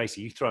the shop.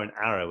 Basically, you throw an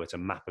arrow at a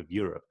map of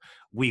Europe.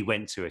 We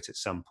went to it at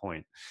some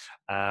point.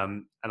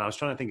 And I was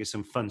trying to think of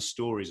some fun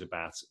stories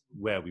about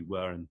where we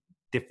were and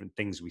different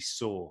things we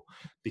saw.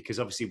 Because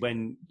obviously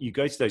when you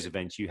go to those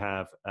events, you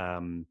have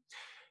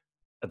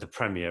at the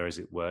premiere, as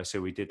it were. So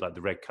we did like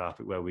the red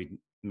carpet where we'd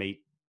meet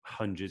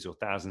hundreds or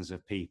thousands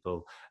of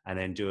people and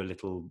then do a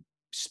little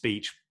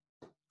speech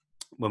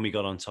when we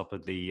got on top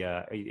of the,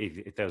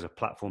 if there was a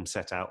platform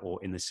set out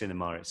or in the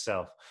cinema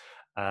itself.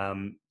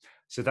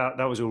 So that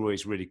was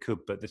always really good.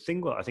 But the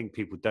thing what I think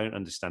people don't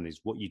understand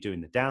is what you do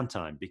in the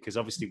downtime, because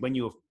obviously when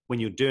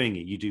you're doing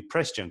it, you do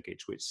press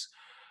junkets, which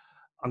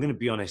I'm going to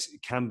be honest,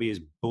 it can be as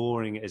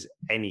boring as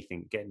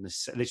anything, getting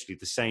literally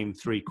the same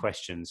 3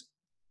 questions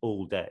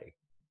all day.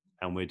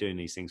 And we're doing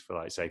these things for,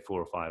 like, say,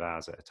 4 or 5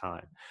 hours at a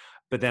time.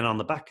 But then on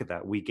the back of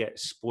that, we get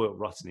spoiled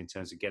rotten in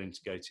terms of getting to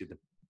go to the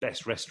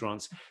best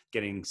restaurants,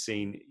 getting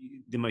seen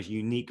the most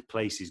unique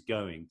places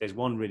going. There's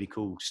one really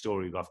cool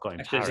story I've got in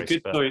Actually, Paris. it's a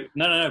good story.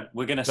 No.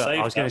 We're going to save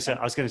I was going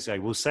to say,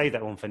 we'll save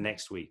that one for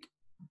next week.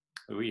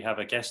 We have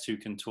a guest who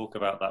can talk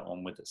about that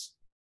one with us.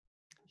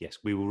 Yes,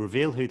 we will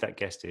reveal who that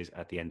guest is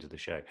at the end of the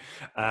show.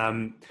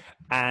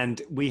 And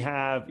we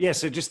have,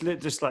 so just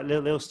like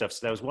little stuff. So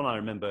there was one I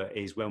remember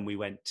is when we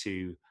went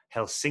to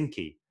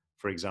Helsinki,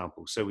 for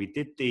example. So we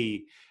did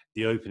the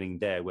opening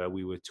there where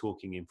we were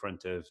talking in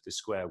front of the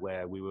square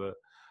where we were.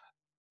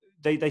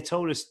 They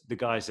told us, the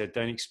guys said,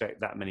 don't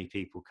expect that many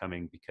people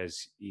coming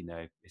because,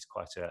 it's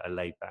quite a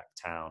laid back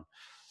town.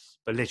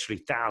 But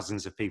literally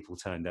thousands of people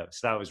turned up.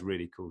 So that was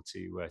really cool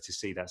to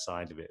see that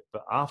side of it.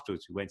 But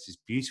afterwards, we went to this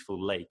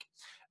beautiful lake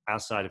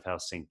outside of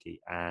Helsinki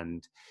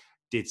and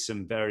did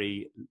some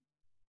very,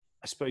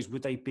 I suppose,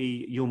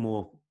 you're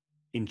more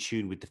in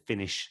tune with the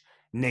Finnish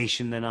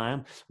nation than I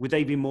am. Would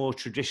they be more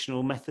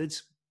traditional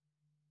methods?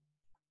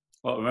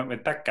 Well, we went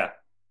with Pekka.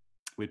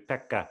 With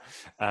Pekka,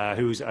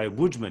 who was a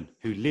woodman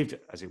who lived,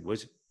 as it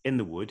was, in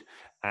the wood.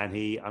 And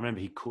I remember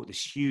he caught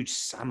this huge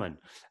salmon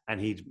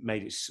and he'd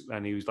made it,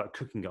 and he was like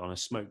cooking it on a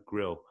smoked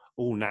grill,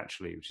 all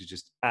naturally, which is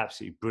just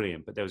absolutely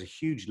brilliant. But there was a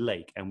huge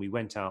lake and we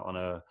went out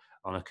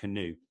on a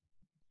canoe.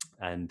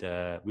 And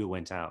we all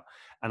went out,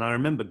 and I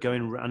remember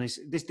going around.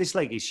 This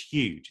lake is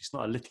huge. It's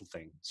not a little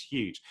thing. It's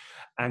huge,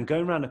 and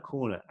going around a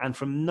corner, and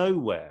from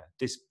nowhere,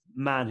 this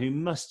man who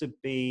must have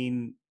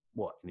been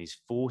in his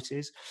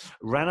 40s,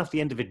 ran off the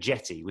end of a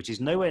jetty, which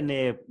is nowhere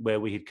near where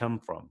we had come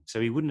from,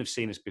 so he wouldn't have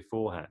seen us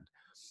beforehand.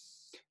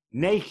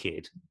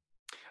 Naked,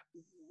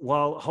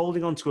 while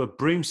holding onto a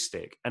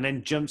broomstick, and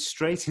then jumped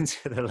straight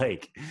into the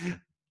lake,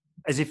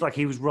 as if like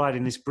he was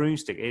riding this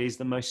broomstick. It is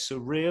the most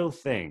surreal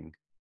thing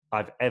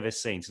I've ever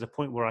seen, to the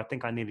point where I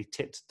think I nearly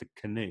tipped the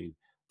canoe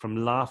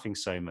from laughing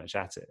so much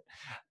at it.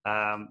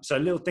 So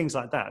little things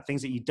like that,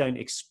 things that you don't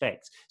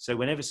expect. So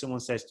whenever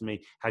someone says to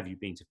me, have you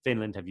been to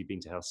Finland? Have you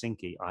been to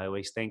Helsinki? I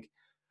always think,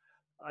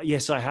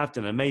 yes, I have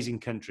done. Amazing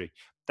country.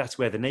 That's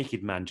where the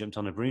naked man jumped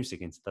on a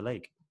broomstick into the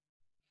lake.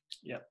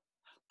 Yeah.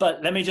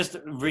 But let me just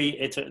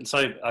reiterate.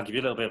 So I'll give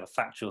you a little bit of a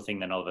factual thing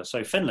then, Oliver.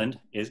 So Finland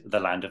is the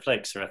land of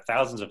lakes. There are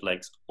thousands of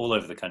lakes all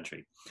over the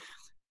country.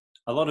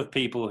 A lot of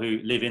people who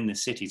live in the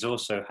cities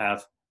also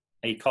have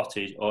a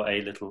cottage or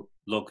a little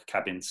log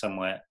cabin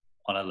somewhere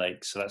on a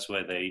lake. So that's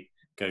where they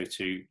go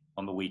to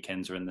on the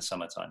weekends or in the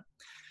summertime.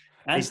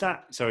 And is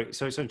that, sorry,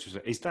 so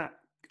interesting. Is that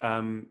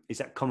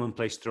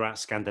commonplace throughout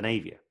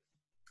Scandinavia?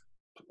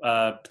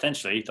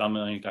 Potentially. I can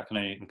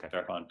only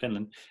verify in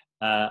Finland.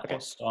 Or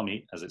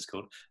Suomi, as it's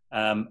called.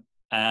 And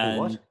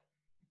what?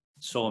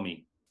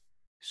 Suomi.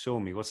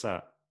 Suomi, what's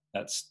that?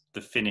 That's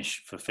the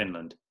Finnish for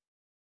Finland.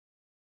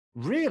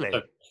 Really?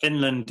 So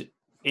Finland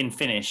in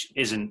Finnish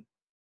isn't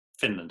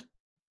Finland.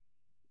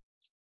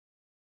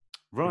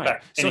 Right.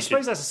 Fact, so I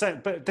suppose that's the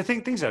same. But the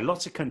things are,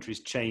 lots of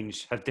countries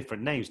have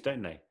different names,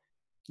 don't they?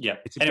 Yeah.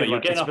 Anyway, you're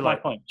getting off my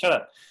point. Shut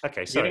up.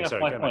 Okay, sorry, go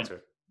back to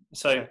it.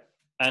 So, okay.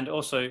 And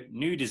also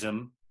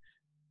nudism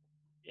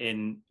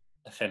in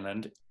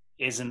Finland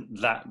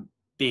isn't that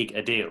big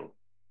a deal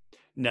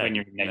when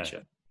you're in nature.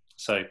 No.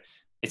 So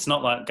it's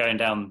not like going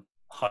down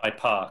Hyde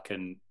Park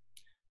and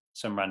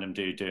some random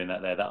dude doing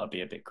that there. That would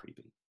be a bit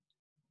creepy.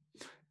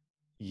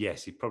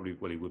 Yes, he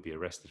would be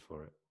arrested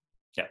for it.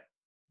 Yeah.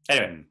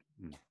 Anyway,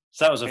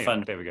 so that was a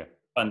fun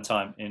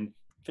time in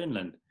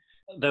Finland.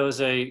 There was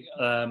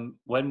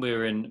when we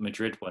were in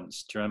Madrid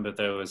once, do you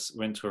remember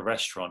went to a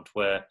restaurant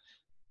where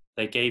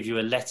they gave you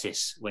a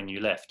lettuce when you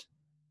left?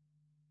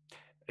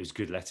 It was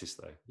good lettuce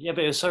though. Yeah,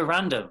 but it was so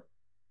random.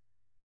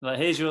 Like,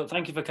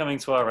 thank you for coming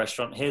to our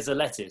restaurant. Here's a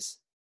lettuce.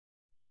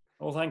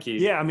 Oh, thank you.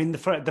 Yeah, I mean the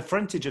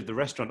frontage of the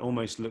restaurant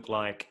almost looked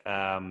like,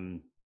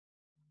 it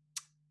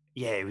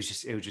was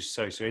just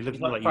so. It looked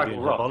like you were doing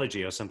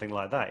herbology or something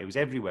like that. It was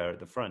everywhere at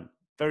the front.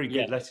 Very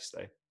good lettuce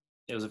though.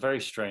 It was a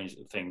very strange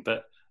thing,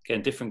 but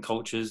again, different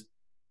cultures,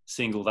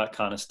 seeing all that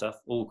kind of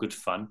stuff, all good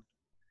fun.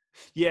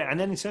 Yeah, and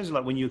then in terms of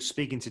like when you're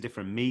speaking to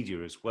different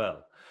media as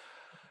well,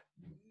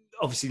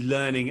 obviously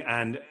learning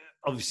and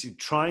obviously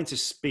trying to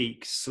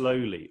speak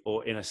slowly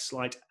or in a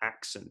slight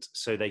accent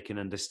so they can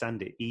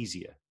understand it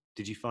easier.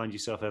 Did you find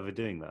yourself ever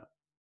doing that?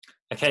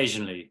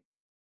 Occasionally,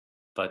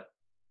 but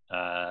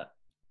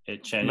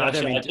it changed. No,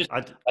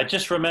 I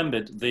just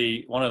remembered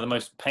one of the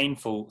most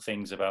painful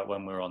things about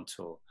when we're on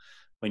tour,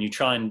 when you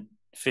try and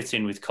fit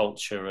in with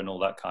culture and all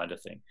that kind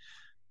of thing.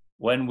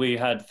 When we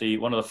had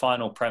one of the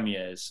final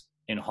premieres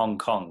in Hong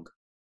Kong,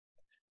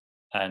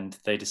 and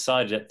they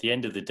decided at the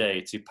end of the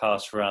day to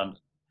pass around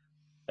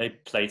a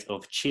plate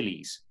of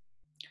chilies,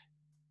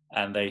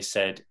 and they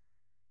said,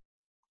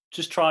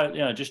 just try it,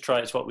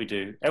 it's what we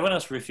do. Everyone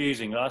else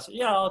refusing. I said,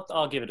 yeah,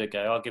 I'll give it a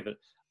go.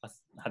 I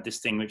had this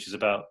thing which is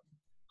about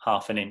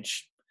half an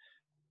inch,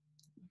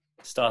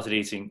 started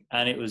eating,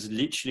 and it was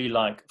literally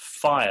like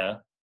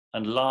fire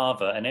and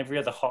lava and every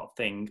other hot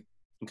thing,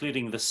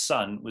 including the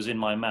sun, was in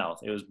my mouth.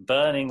 It was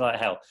burning like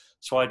hell.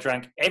 So I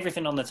drank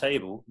everything on the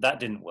table. That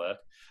didn't work.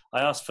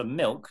 I asked for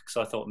milk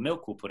because I thought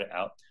milk will put it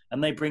out,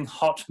 and they bring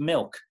hot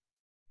milk.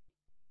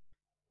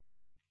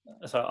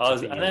 So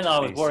and then I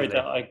was worried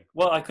that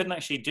I couldn't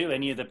actually do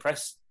any of the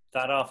press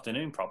that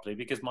afternoon properly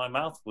because my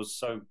mouth was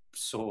so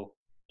sore.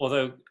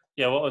 Although,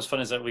 yeah, what was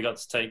fun is that we got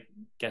to take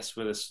guests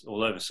with us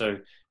all over. So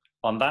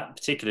on that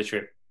particular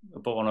trip, I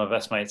brought one of my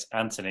best mates,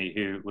 Anthony,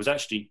 who was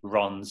actually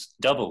Ron's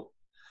double.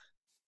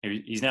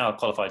 He's now a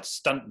qualified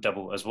stunt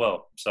double as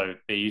well. So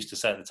he used to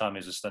say at the time he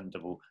was a stunt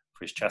double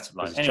for his chat-up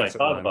line. Anyway,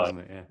 by the by.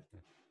 Yeah.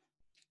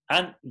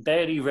 And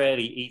very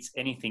rarely eats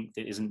anything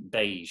that isn't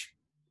beige.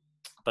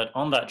 But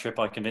on that trip,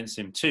 I convinced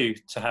him to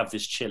have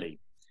this chili.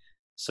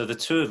 So the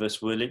two of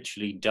us were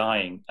literally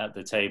dying at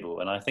the table.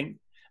 And I think,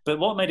 but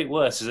what made it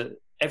worse is that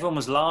everyone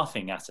was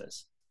laughing at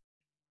us.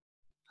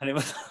 And it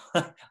was,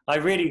 I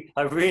really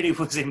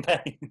was in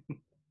pain.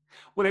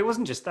 Well, it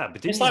wasn't just that,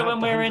 but it's like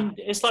when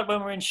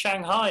we're in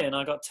Shanghai and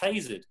I got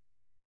tasered.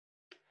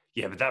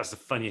 Yeah, but that was the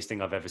funniest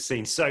thing I've ever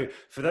seen. So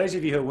for those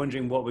of you who are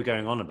wondering what we're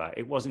going on about,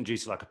 it wasn't due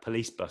to like a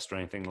police bust or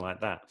anything like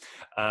that.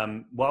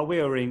 While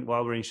we were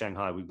in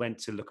Shanghai, we went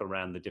to look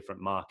around the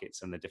different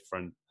markets and the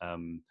different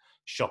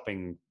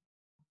shopping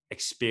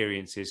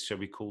experiences, shall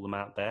we call them,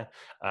 out there,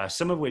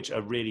 some of which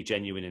are really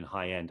genuine and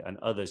high end, and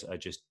others are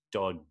just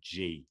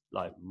dodgy,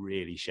 like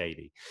really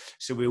shady.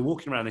 So we were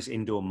walking around this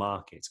indoor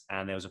market,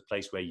 and there was a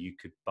place where you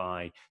could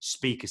buy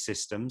speaker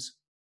systems.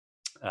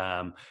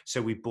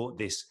 So we bought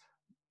this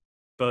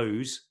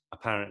Bose,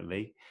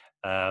 apparently,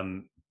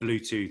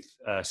 Bluetooth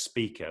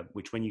speaker,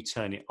 which when you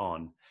turn it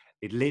on,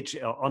 it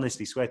literally,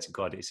 honestly, swear to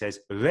God, it says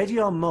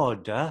radio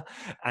mode,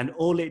 and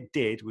all it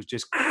did was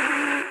just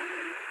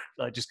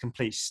like just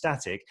complete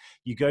static.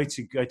 You go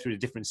through the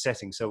different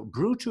settings. So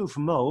Bluetooth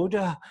mode,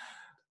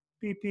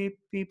 beep, beep,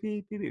 beep,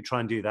 beep, beep,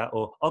 try and do that,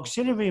 or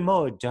auxiliary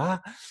mode,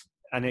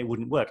 and it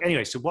wouldn't work.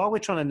 Anyway, so while we're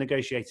trying to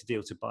negotiate a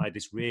deal to buy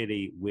this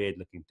really weird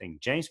looking thing,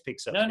 James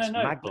picks up this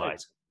mag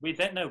light. We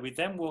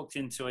then walked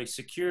into a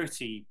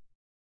security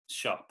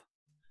shop.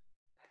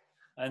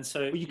 And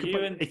so you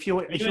and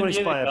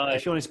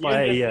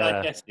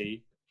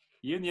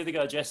the other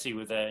guy Jesse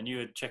were there, and you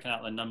were checking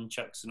out the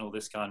nunchucks and all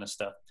this kind of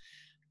stuff.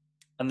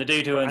 And the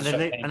dude who owns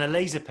and a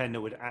laser pen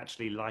that would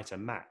actually light a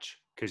match,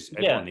 because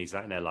everyone needs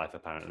that in their life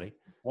apparently.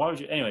 Why would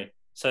you? Anyway,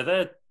 so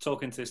they're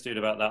talking to this dude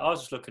about that. I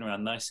was just looking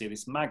around and I see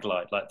this mag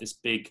light, like this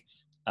big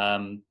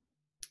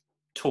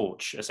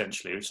torch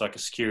essentially, which is like a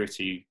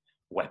security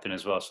weapon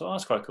as well. So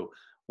that's quite cool.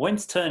 Went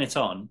to turn it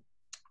on,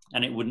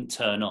 and it wouldn't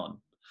turn on.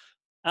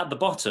 At the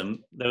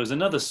bottom, there was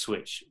another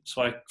switch.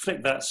 So I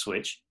flicked that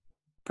switch,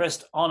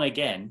 pressed on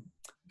again.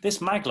 This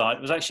mag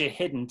light was actually a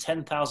hidden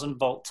 10,000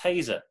 volt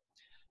taser.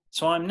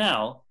 So I'm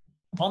now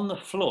on the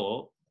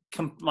floor.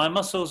 My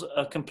muscles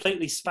are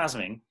completely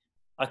spasming.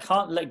 I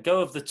can't let go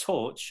of the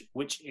torch,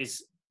 which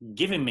is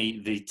giving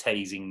me the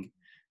tasing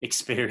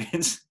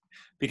experience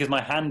because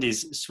my hand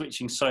is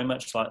switching so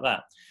much like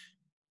that.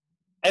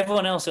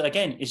 Everyone else,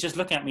 again, is just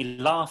looking at me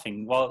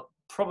laughing while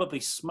probably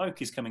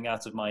smoke is coming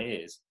out of my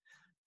ears.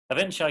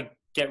 Eventually, I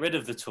get rid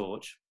of the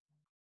torch.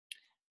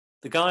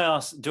 The guy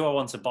asks, do I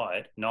want to buy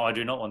it? No, I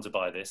do not want to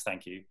buy this,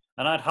 thank you.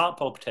 And I had heart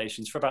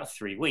palpitations for about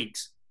 3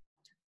 weeks.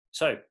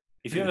 So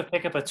if you ever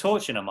pick up a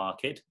torch in a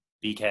market,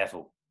 be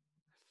careful.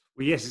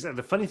 Well, yes, exactly.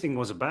 The funny thing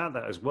was about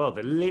that as well,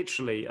 that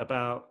literally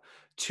about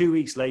 2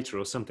 weeks later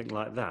or something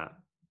like that,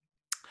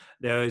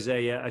 there was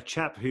a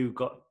chap who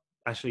got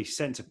actually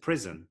sent to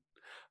prison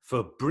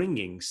for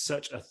bringing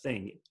such a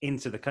thing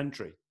into the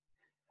country.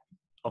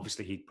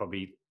 Obviously,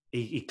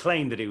 he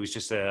claimed that it was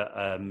just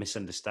a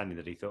misunderstanding,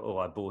 that he thought, oh,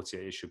 I bought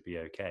it should be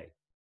okay.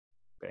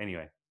 But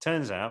anyway,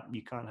 turns out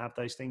you can't have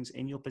those things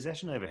in your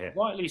possession over here.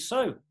 Rightly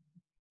so.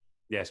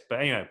 Yes, but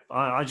anyway,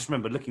 I just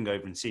remember looking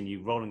over and seeing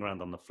you rolling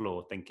around on the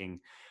floor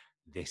thinking,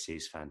 this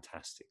is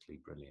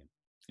fantastically brilliant.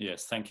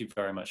 Yes, thank you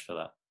very much for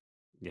that.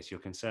 Yes, your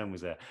concern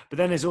was there. But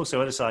then there's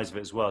also other sides of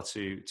it as well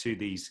to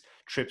these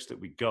trips that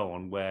we go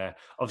on, where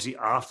obviously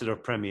after the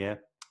premiere,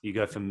 you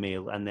go for a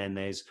meal, and then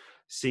there's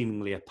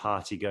seemingly a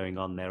party going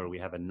on there, or we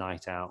have a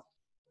night out,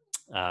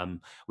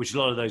 which a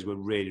lot of those were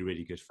really,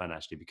 really good fun,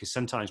 actually, because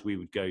sometimes we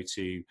would go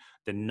to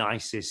the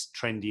nicest,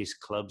 trendiest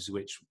clubs,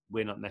 which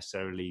we're not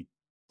necessarily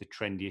the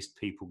trendiest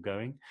people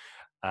going.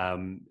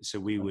 So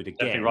we would,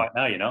 again... Definitely right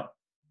now, you're not.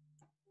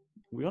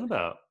 What are we on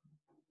about?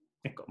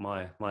 I've got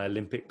my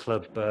Olympic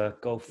Club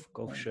golf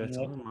shirt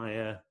on,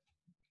 my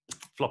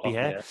floppy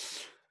hair.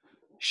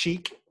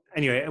 Chic.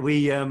 Anyway,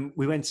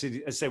 we went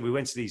to, as I said, we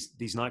went to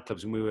these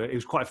nightclubs, and it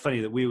was quite funny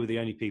that we were the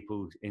only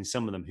people in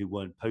some of them who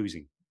weren't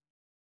posing.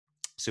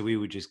 So we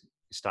would just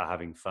start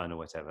having fun or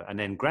whatever. And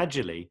then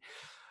gradually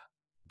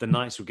the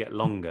nights would get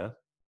longer.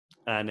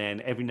 And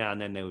then every now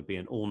and then there would be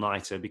an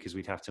all-nighter because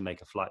we'd have to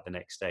make a flight the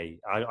next day.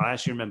 I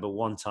actually remember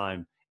one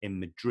time in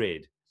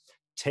Madrid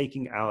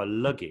taking our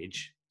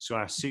luggage, so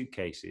our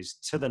suitcases,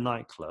 to the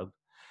nightclub,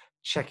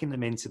 checking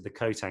them into the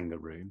coat hanger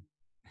room,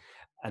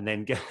 and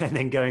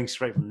then going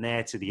straight from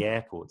there to the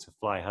airport to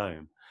fly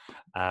home.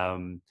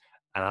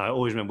 And I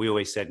always remember we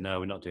always said, no,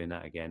 we're not doing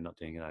that again, not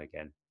doing that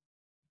again.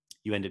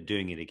 You end up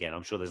doing it again.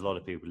 I'm sure there's a lot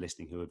of people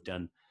listening who have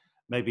done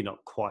maybe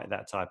not quite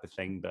that type of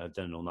thing, but have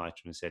done an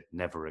all-nighter and said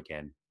never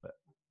again. But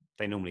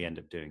they normally end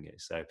up doing it.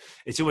 So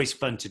it's always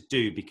fun to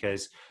do,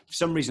 because for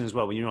some reason as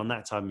well, when you're on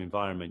that type of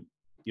environment,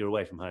 you're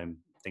away from home,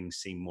 things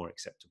seem more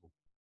acceptable.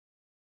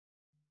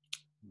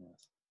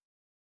 Yes.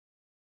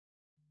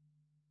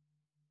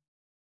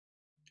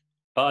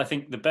 But I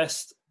think the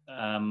best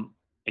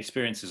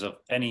experiences of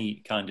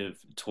any kind of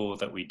tour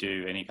that we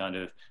do, any kind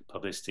of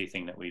publicity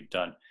thing that we've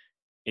done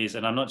is,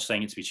 and I'm not just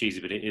saying it to be cheesy,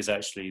 but it is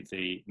actually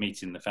the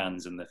meeting the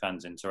fans and the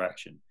fans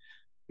interaction,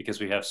 because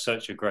we have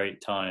such a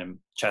great time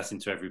chatting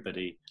to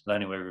everybody,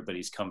 learning where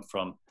everybody's come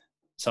from.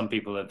 Some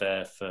people are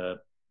there for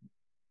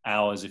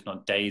hours, if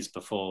not days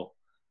before,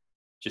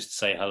 just to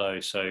say hello.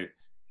 So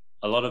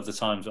a lot of the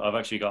times I've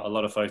actually got a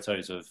lot of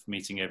photos of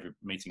meeting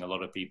a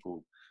lot of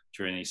people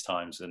during these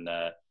times, and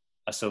I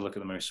still look at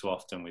them every so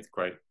often with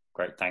great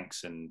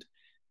thanks and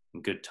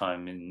good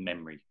time in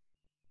memory.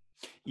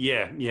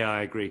 Yeah,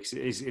 I agree. 'Cause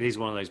it is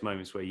one of those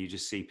moments where you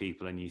just see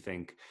people and you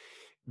think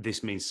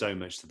this means so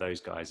much to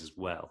those guys as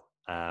well.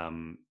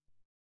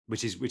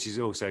 Which is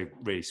also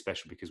really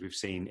special, because we've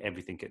seen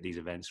everything at these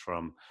events,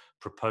 from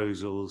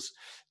proposals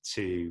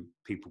to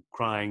people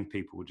crying,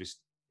 people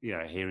just,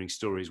 hearing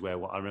stories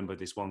where, I remember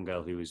this one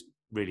girl who was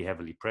really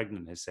heavily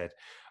pregnant has said,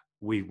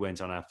 we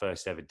went on our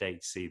first ever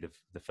date to see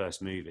the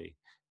first movie,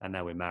 and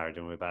now we're married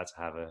and we're about to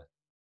have a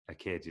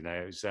kid.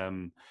 It was,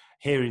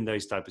 hearing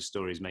those type of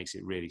stories makes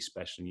it really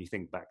special, and you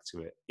think back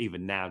to it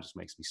even now, just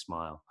makes me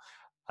smile.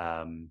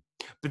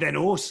 But then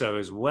also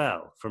as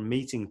well, from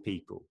meeting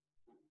people,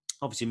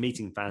 obviously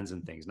meeting fans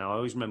and things. Now I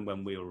always remember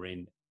when we were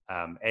in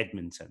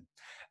Edmonton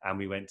and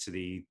we went to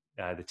the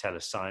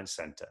TELUS Science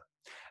Centre,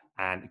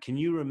 and can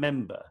you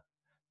remember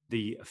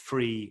the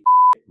free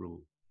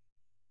rule?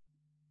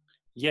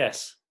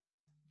 Yes.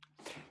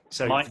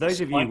 So for those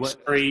of you, Mike's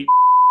free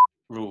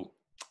rule.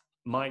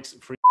 Mike's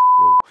free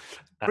rule.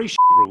 Free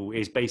rule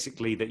is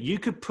basically that you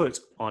could put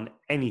on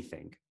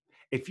anything.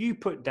 If you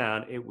put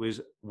down it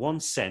was 1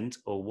 cent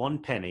or 1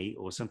 penny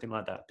or something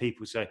like that,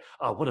 people say,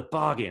 oh, what a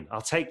bargain,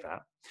 I'll take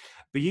that.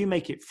 But you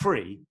make it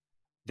free,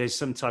 there's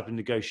some type of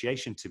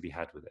negotiation to be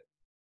had with it.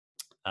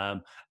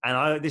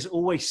 And this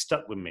always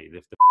stuck with me,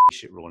 the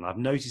shit rule, and I've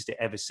noticed it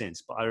ever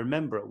since. But I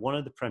remember at one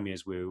of the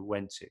premieres we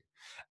went to,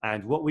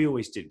 and what we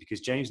always did,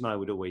 because James and I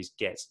would always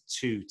get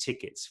 2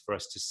 tickets for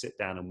us to sit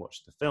down and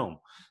watch the film.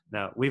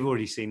 Now, we've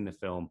already seen the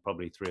film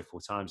probably 3 or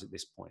 4 times at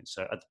this point.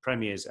 So at the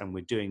premieres, and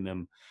we're doing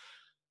them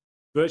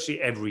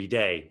virtually every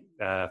day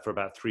for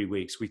about 3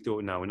 weeks, we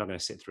thought, no, we're not going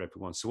to sit through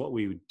every one. So what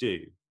we would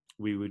do,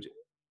 we would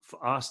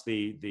ask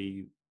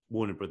the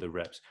Warner Brother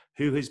reps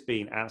who has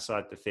been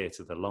outside the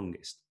theatre the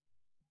longest.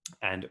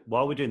 And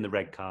while we're doing the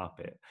red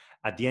carpet,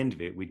 at the end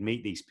of it, we'd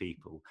meet these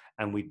people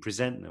and we'd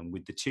present them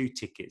with the 2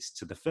 tickets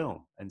to the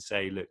film and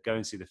say, look, go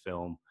and see the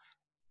film.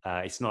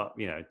 It's not,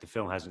 the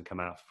film hasn't come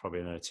out for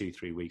probably another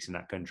 2-3 weeks in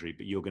that country,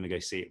 but you're going to go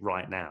see it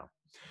right now.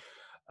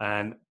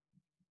 And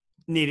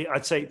nearly,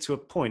 I'd say to a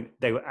point,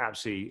 they were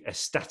absolutely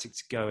ecstatic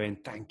to go in.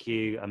 Thank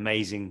you.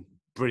 Amazing,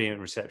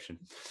 brilliant reception.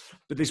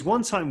 But this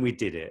one time we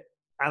did it,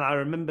 and I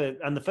remember,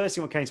 and the first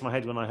thing that came to my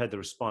head when I heard the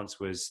response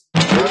was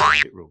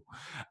shit rule.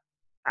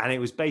 And it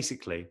was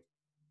basically,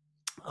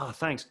 oh,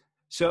 thanks.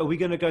 So are we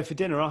going to go for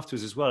dinner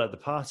afterwards as well at the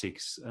party?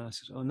 I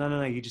said, oh,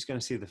 no, you're just going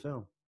to see the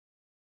film.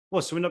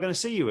 What, so we're not going to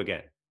see you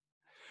again?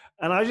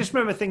 And I just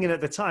remember thinking at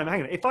the time,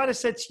 hang on, if I'd have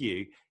said to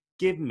you,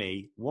 give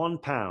me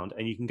 £1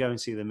 and you can go and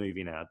see the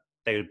movie now,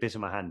 they would have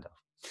bitten my hand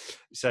off.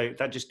 So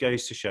that just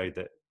goes to show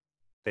that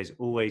there's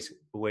always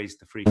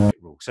the free shit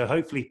rule. So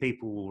hopefully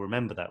people will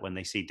remember that when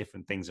they see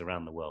different things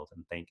around the world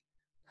and think,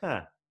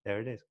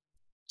 there it is.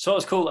 So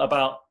what's cool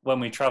about when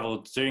we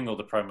traveled doing all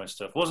the promo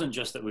stuff wasn't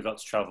just that we got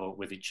to travel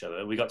with each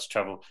other. We got to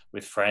travel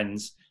with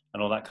friends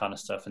and all that kind of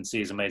stuff and see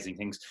these amazing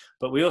things.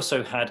 But we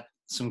also had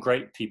some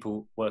great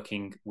people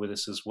working with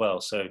us as well.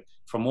 So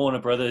from Warner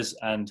Brothers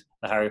and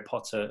the Harry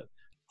Potter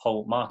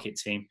whole market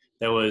team,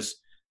 there was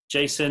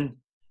Jason,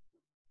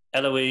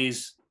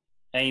 Eloise,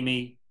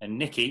 Amy, and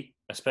Nikki,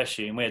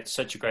 especially. And we had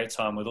such a great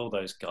time with all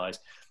those guys.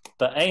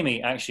 But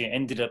Amy actually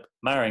ended up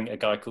marrying a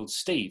guy called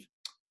Steve.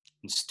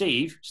 And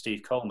Steve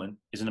Coleman,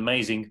 is an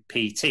amazing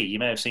PT. You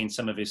may have seen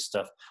some of his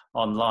stuff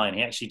online.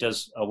 He actually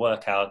does a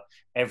workout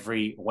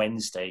every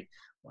Wednesday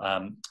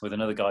with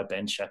another guy,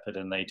 Ben Shepherd,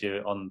 and they do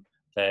it on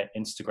their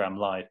Instagram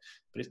Live.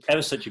 But it's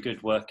ever such a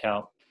good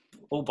workout,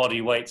 all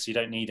body weight, so you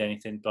don't need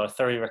anything, but I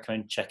thoroughly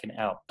recommend checking it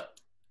out.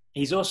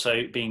 He's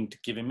also been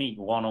giving me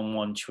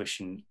one-on-one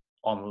tuition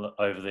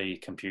over the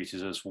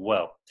computers as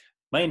well.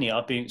 Mainly,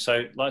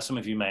 so like some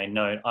of you may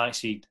know, I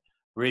actually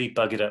really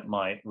buggered up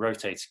my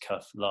rotator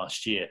cuff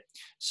last year.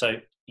 So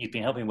he's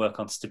been helping work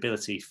on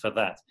stability for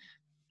that.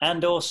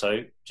 And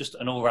also just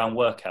an all-round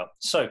workout.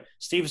 So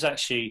Steve has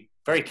actually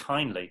very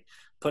kindly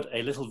put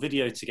a little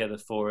video together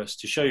for us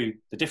to show you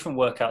the different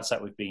workouts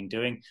that we've been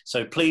doing.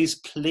 So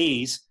please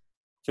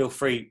feel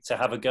free to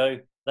have a go.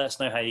 Let us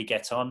know how you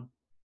get on.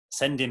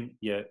 Send him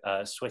your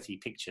sweaty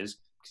pictures,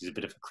 because he's a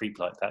bit of a creep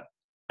like that.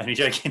 Only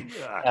joking.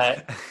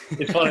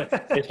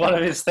 It's one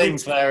of his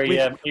things where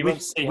he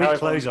wants to see how with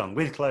clothes on,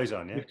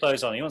 yeah. With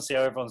clothes on. He wants to see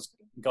how everyone's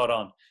got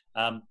on.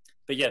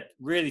 But yeah,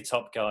 really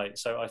top guy.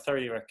 So I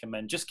thoroughly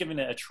recommend just giving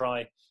it a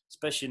try,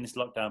 especially in this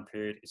lockdown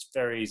period. It's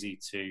very easy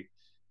to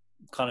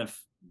kind of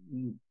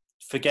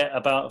forget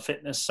about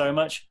fitness so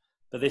much.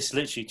 But this is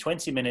literally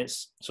 20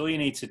 minutes. It's all you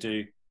need to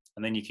do.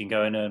 And then you can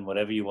go and earn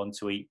whatever you want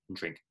to eat and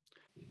drink.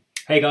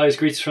 Hey guys,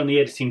 greetings from the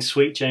editing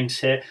suite, James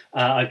here.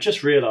 I've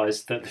just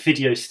realised that the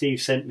video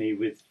Steve sent me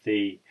with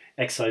the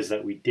exercises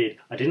that we did,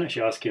 I didn't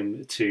actually ask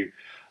him to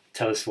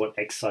tell us what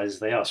exercises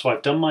they are. So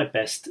I've done my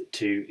best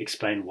to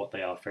explain what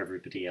they are for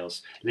everybody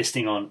else,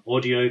 listening on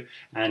audio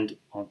and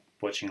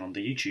watching on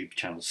the YouTube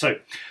channel. So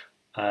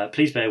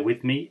please bear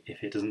with me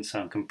if it doesn't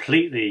sound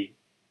completely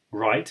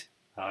right.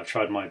 I've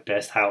tried my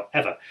best.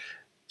 However,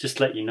 just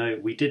to let you know,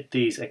 we did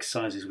these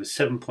exercises with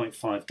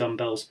 7.5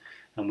 dumbbells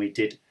and we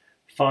did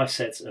 5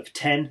 sets of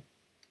 10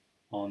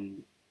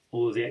 on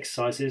all of the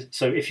exercises.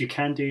 So if you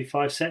can do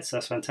 5 sets,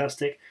 that's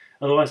fantastic.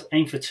 Otherwise,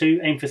 aim for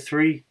 2, aim for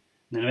 3, and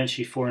then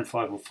eventually 4 and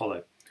 5 will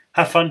follow.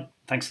 Have fun.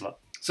 Thanks a lot.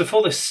 So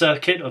for this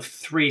circuit of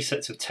 3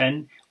 sets of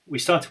 10, we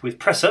started with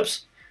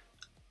press-ups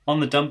on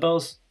the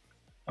dumbbells,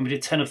 and we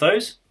did 10 of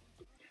those.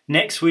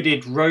 Next, we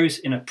did rows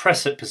in a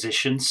press-up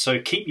position.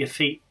 So keep your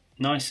feet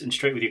nice and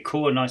straight with your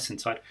core nice and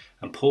tight,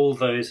 and pull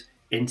those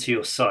into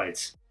your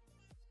sides.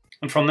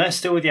 And from there,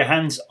 still with your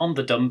hands on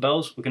the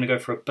dumbbells, we're going to go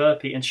for a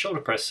burpee and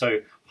shoulder press. So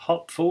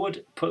hop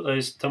forward, put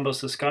those dumbbells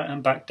to the sky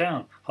and back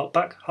down. Hop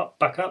back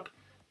up,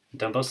 and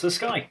dumbbells to the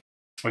sky.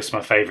 This is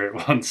my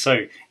favourite one. So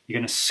you're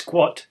going to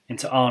squat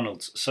into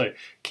Arnold's. So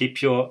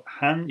keep your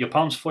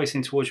palms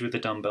facing towards you with the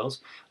dumbbells.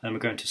 And we're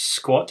going to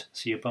squat,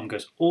 so your bum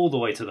goes all the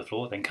way to the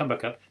floor. Then come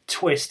back up,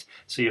 twist,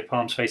 so your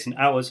palms facing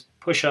outwards,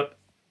 push up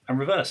and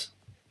reverse.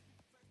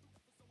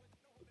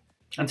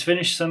 And to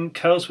finish, some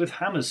curls with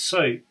hammers.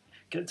 So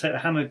take a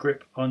hammer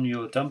grip on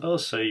your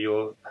dumbbells, so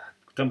your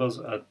dumbbells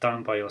are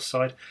down by your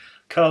side.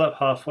 Curl up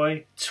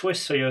halfway,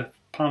 twist so your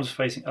palms are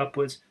facing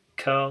upwards,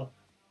 curl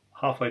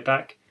halfway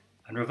back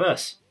and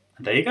reverse.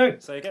 And there you go.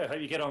 So there you go.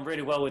 Hope you get on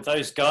really well with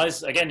those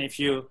guys. Again, if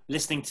you're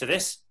listening to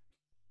this,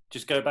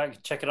 just go back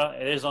and check it out.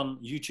 It is on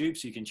YouTube,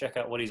 so you can check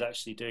out what he's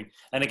actually doing.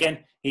 And again,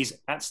 he's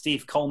at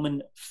Steve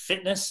Coleman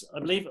Fitness, I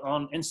believe,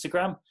 on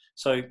Instagram.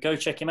 So go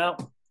check him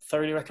out.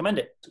 Thoroughly recommend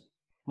it.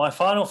 My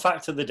final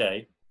fact of the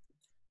day,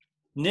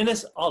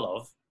 Nils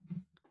Olov,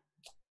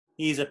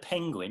 he's a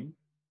penguin.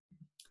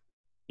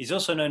 He's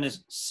also known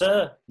as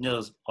Sir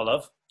Nils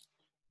Olov.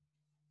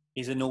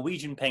 He's a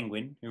Norwegian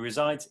penguin who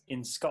resides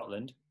in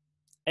Scotland.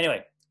 Anyway,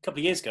 a couple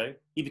of years ago,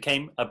 he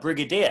became a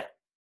brigadier.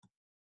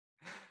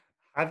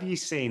 Have you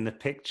seen the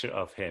picture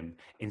of him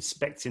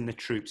inspecting the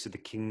troops of the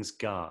King's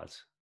Guard?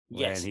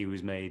 Yes.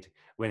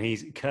 When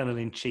he's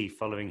Colonel-in-Chief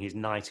following his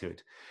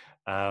knighthood,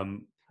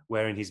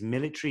 wearing his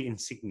military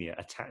insignia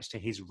attached to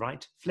his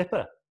right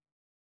flipper.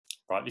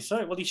 Rightly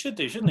so. Well, he should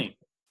do, shouldn't he?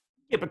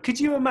 Yeah, but could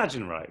you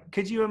imagine, right?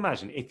 Could you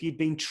imagine if you'd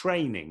been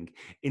training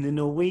in the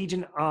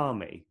Norwegian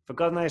army for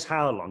God knows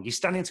how long, you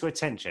stand into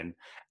attention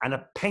and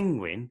a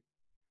penguin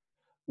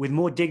with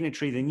more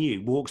dignity than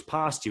you walks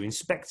past you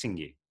inspecting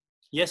you?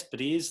 Yes, but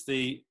he is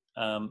the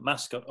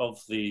mascot of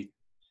the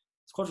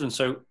squadron,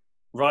 so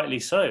rightly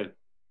so.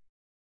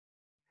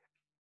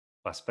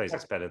 I suppose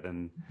it's better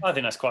than... I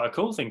think that's quite a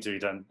cool thing to be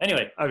done.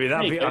 Anyway.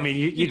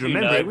 You'd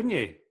remember it, wouldn't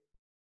you?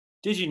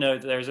 Did you know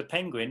that there is a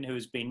penguin who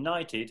has been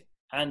knighted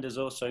and has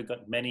also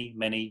got many,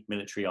 many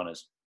military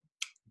honours?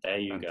 There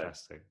you go.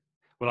 Fantastic.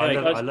 Well,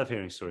 I love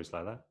hearing stories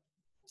like that.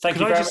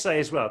 Could I just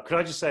say as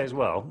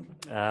well,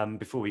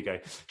 before we go,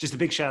 just a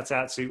big shout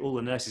out to all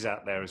the nurses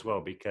out there as well,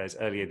 because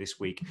earlier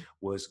this week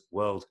was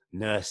World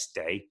Nurse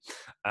Day.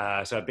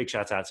 So a big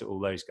shout out to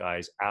all those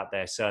guys out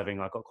there serving.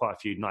 I got quite a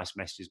few nice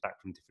messages back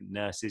from different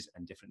nurses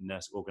and different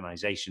nurse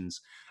organisations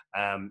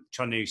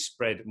trying to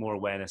spread more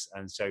awareness.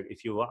 And so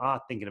if you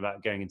are thinking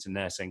about going into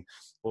nursing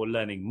or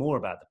learning more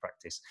about the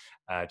practice,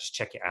 just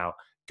check it out.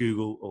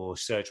 Google or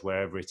search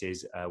wherever it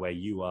is where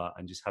you are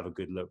and just have a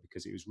good look,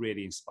 because it was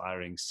really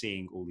inspiring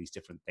seeing all these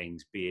different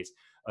things, be it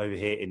over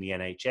here in the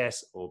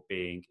NHS or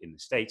being in the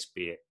States,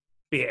 be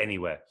it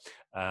anywhere.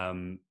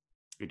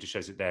 It just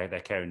shows that their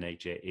care and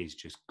nature is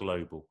just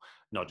global,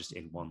 not just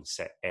in one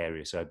set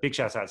area. So a big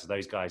shout out to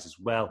those guys as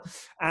well.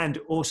 And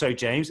also,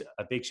 James,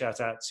 a big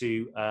shout out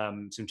to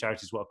some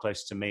charities what are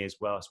close to me as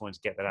well. I just wanted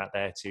to get that out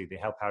there, to the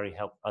Help Harry,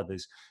 Help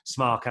Others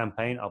Smile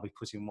campaign. I'll be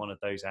putting one of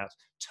those out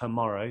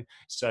tomorrow.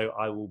 So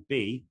I will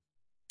be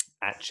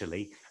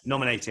actually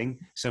nominating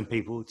some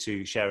people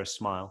to share a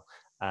smile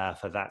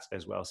for that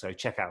as well. So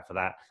check out for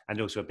that.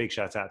 And also a big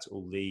shout out to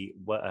all the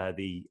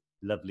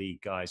lovely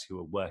guys who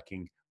are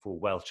working for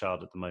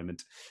Wellchild at the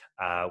moment,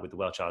 with the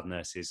Wellchild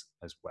nurses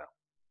as well.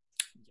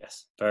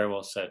 Yes, very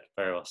well said,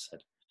 very well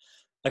said.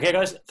 Okay,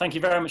 guys, thank you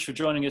very much for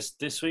joining us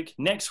this week.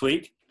 Next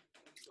week...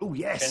 Oh,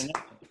 yes.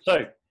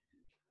 So,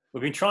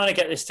 we've been trying to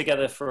get this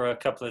together for a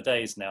couple of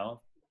days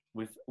now.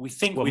 We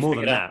think we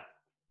figured out...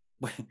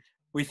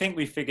 We think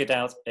we figured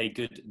out a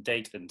good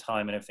date and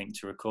time and everything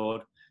to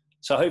record.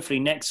 So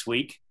hopefully next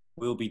week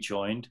we'll be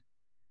joined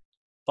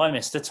by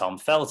Mr. Tom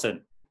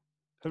Felton.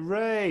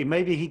 Hooray!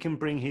 Maybe he can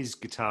bring his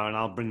guitar and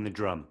I'll bring the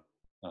drum.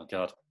 Oh,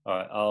 God. All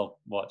right, I'll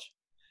watch.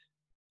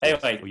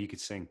 Yes, Anyway, or you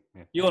could sing.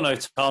 Yeah. you all know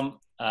Tom,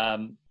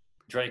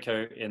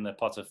 Draco in the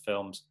Potter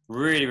films.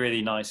 Really,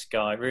 really nice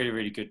guy. Really,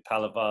 really good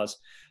pal of ours.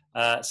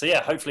 So,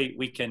 yeah, hopefully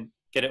we can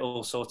get it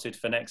all sorted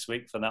for next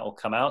week, for that will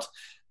come out.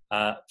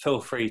 Feel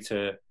free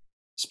to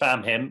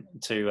spam him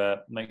to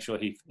make sure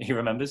he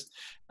remembers.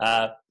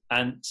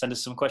 And send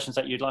us some questions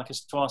that you'd like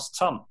us to ask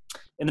Tom.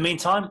 In the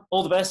meantime,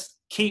 all the best.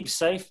 Keep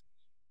safe.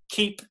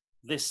 Keep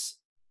this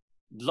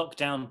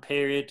lockdown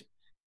period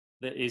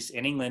that is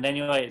in England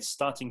anyway. It's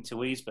starting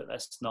to ease, but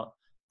let's not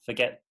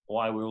forget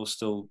why we're all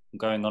still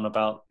going on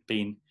about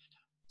being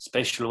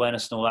spatial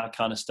awareness and all that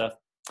kind of stuff.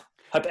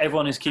 Hope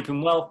everyone is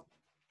keeping well.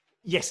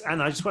 Yes,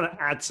 and I just want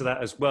to add to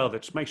that as well,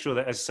 that just make sure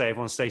that, as I say,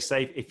 everyone stay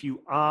safe.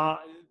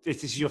 If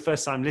this is your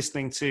first time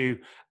listening to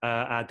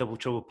our Double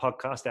Trouble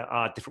podcast, there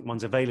are different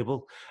ones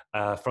available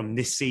from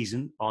this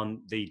season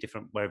on the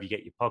different, wherever you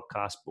get your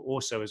podcast, but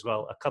also as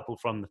well, a couple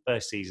from the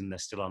first season, they're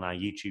still on our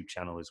YouTube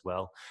channel as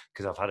well,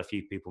 because I've had a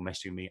few people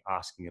messaging me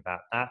asking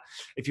about that.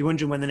 If you're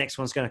wondering when the next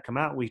one's going to come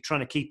out, we're trying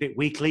to keep it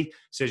weekly.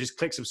 So just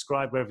click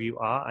subscribe wherever you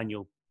are and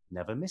you'll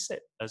never miss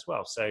it as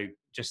well. So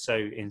just so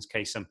in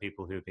case some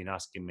people who have been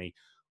asking me,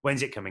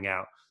 when's it coming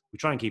out? We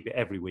try and keep it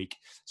every week.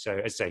 So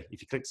as I say,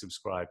 if you click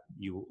subscribe,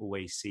 you will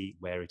always see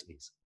where it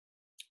is.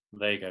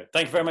 There you go.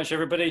 Thank you very much,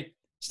 everybody.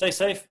 Stay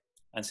safe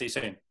and see you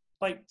soon.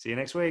 Bye. See you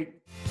next week.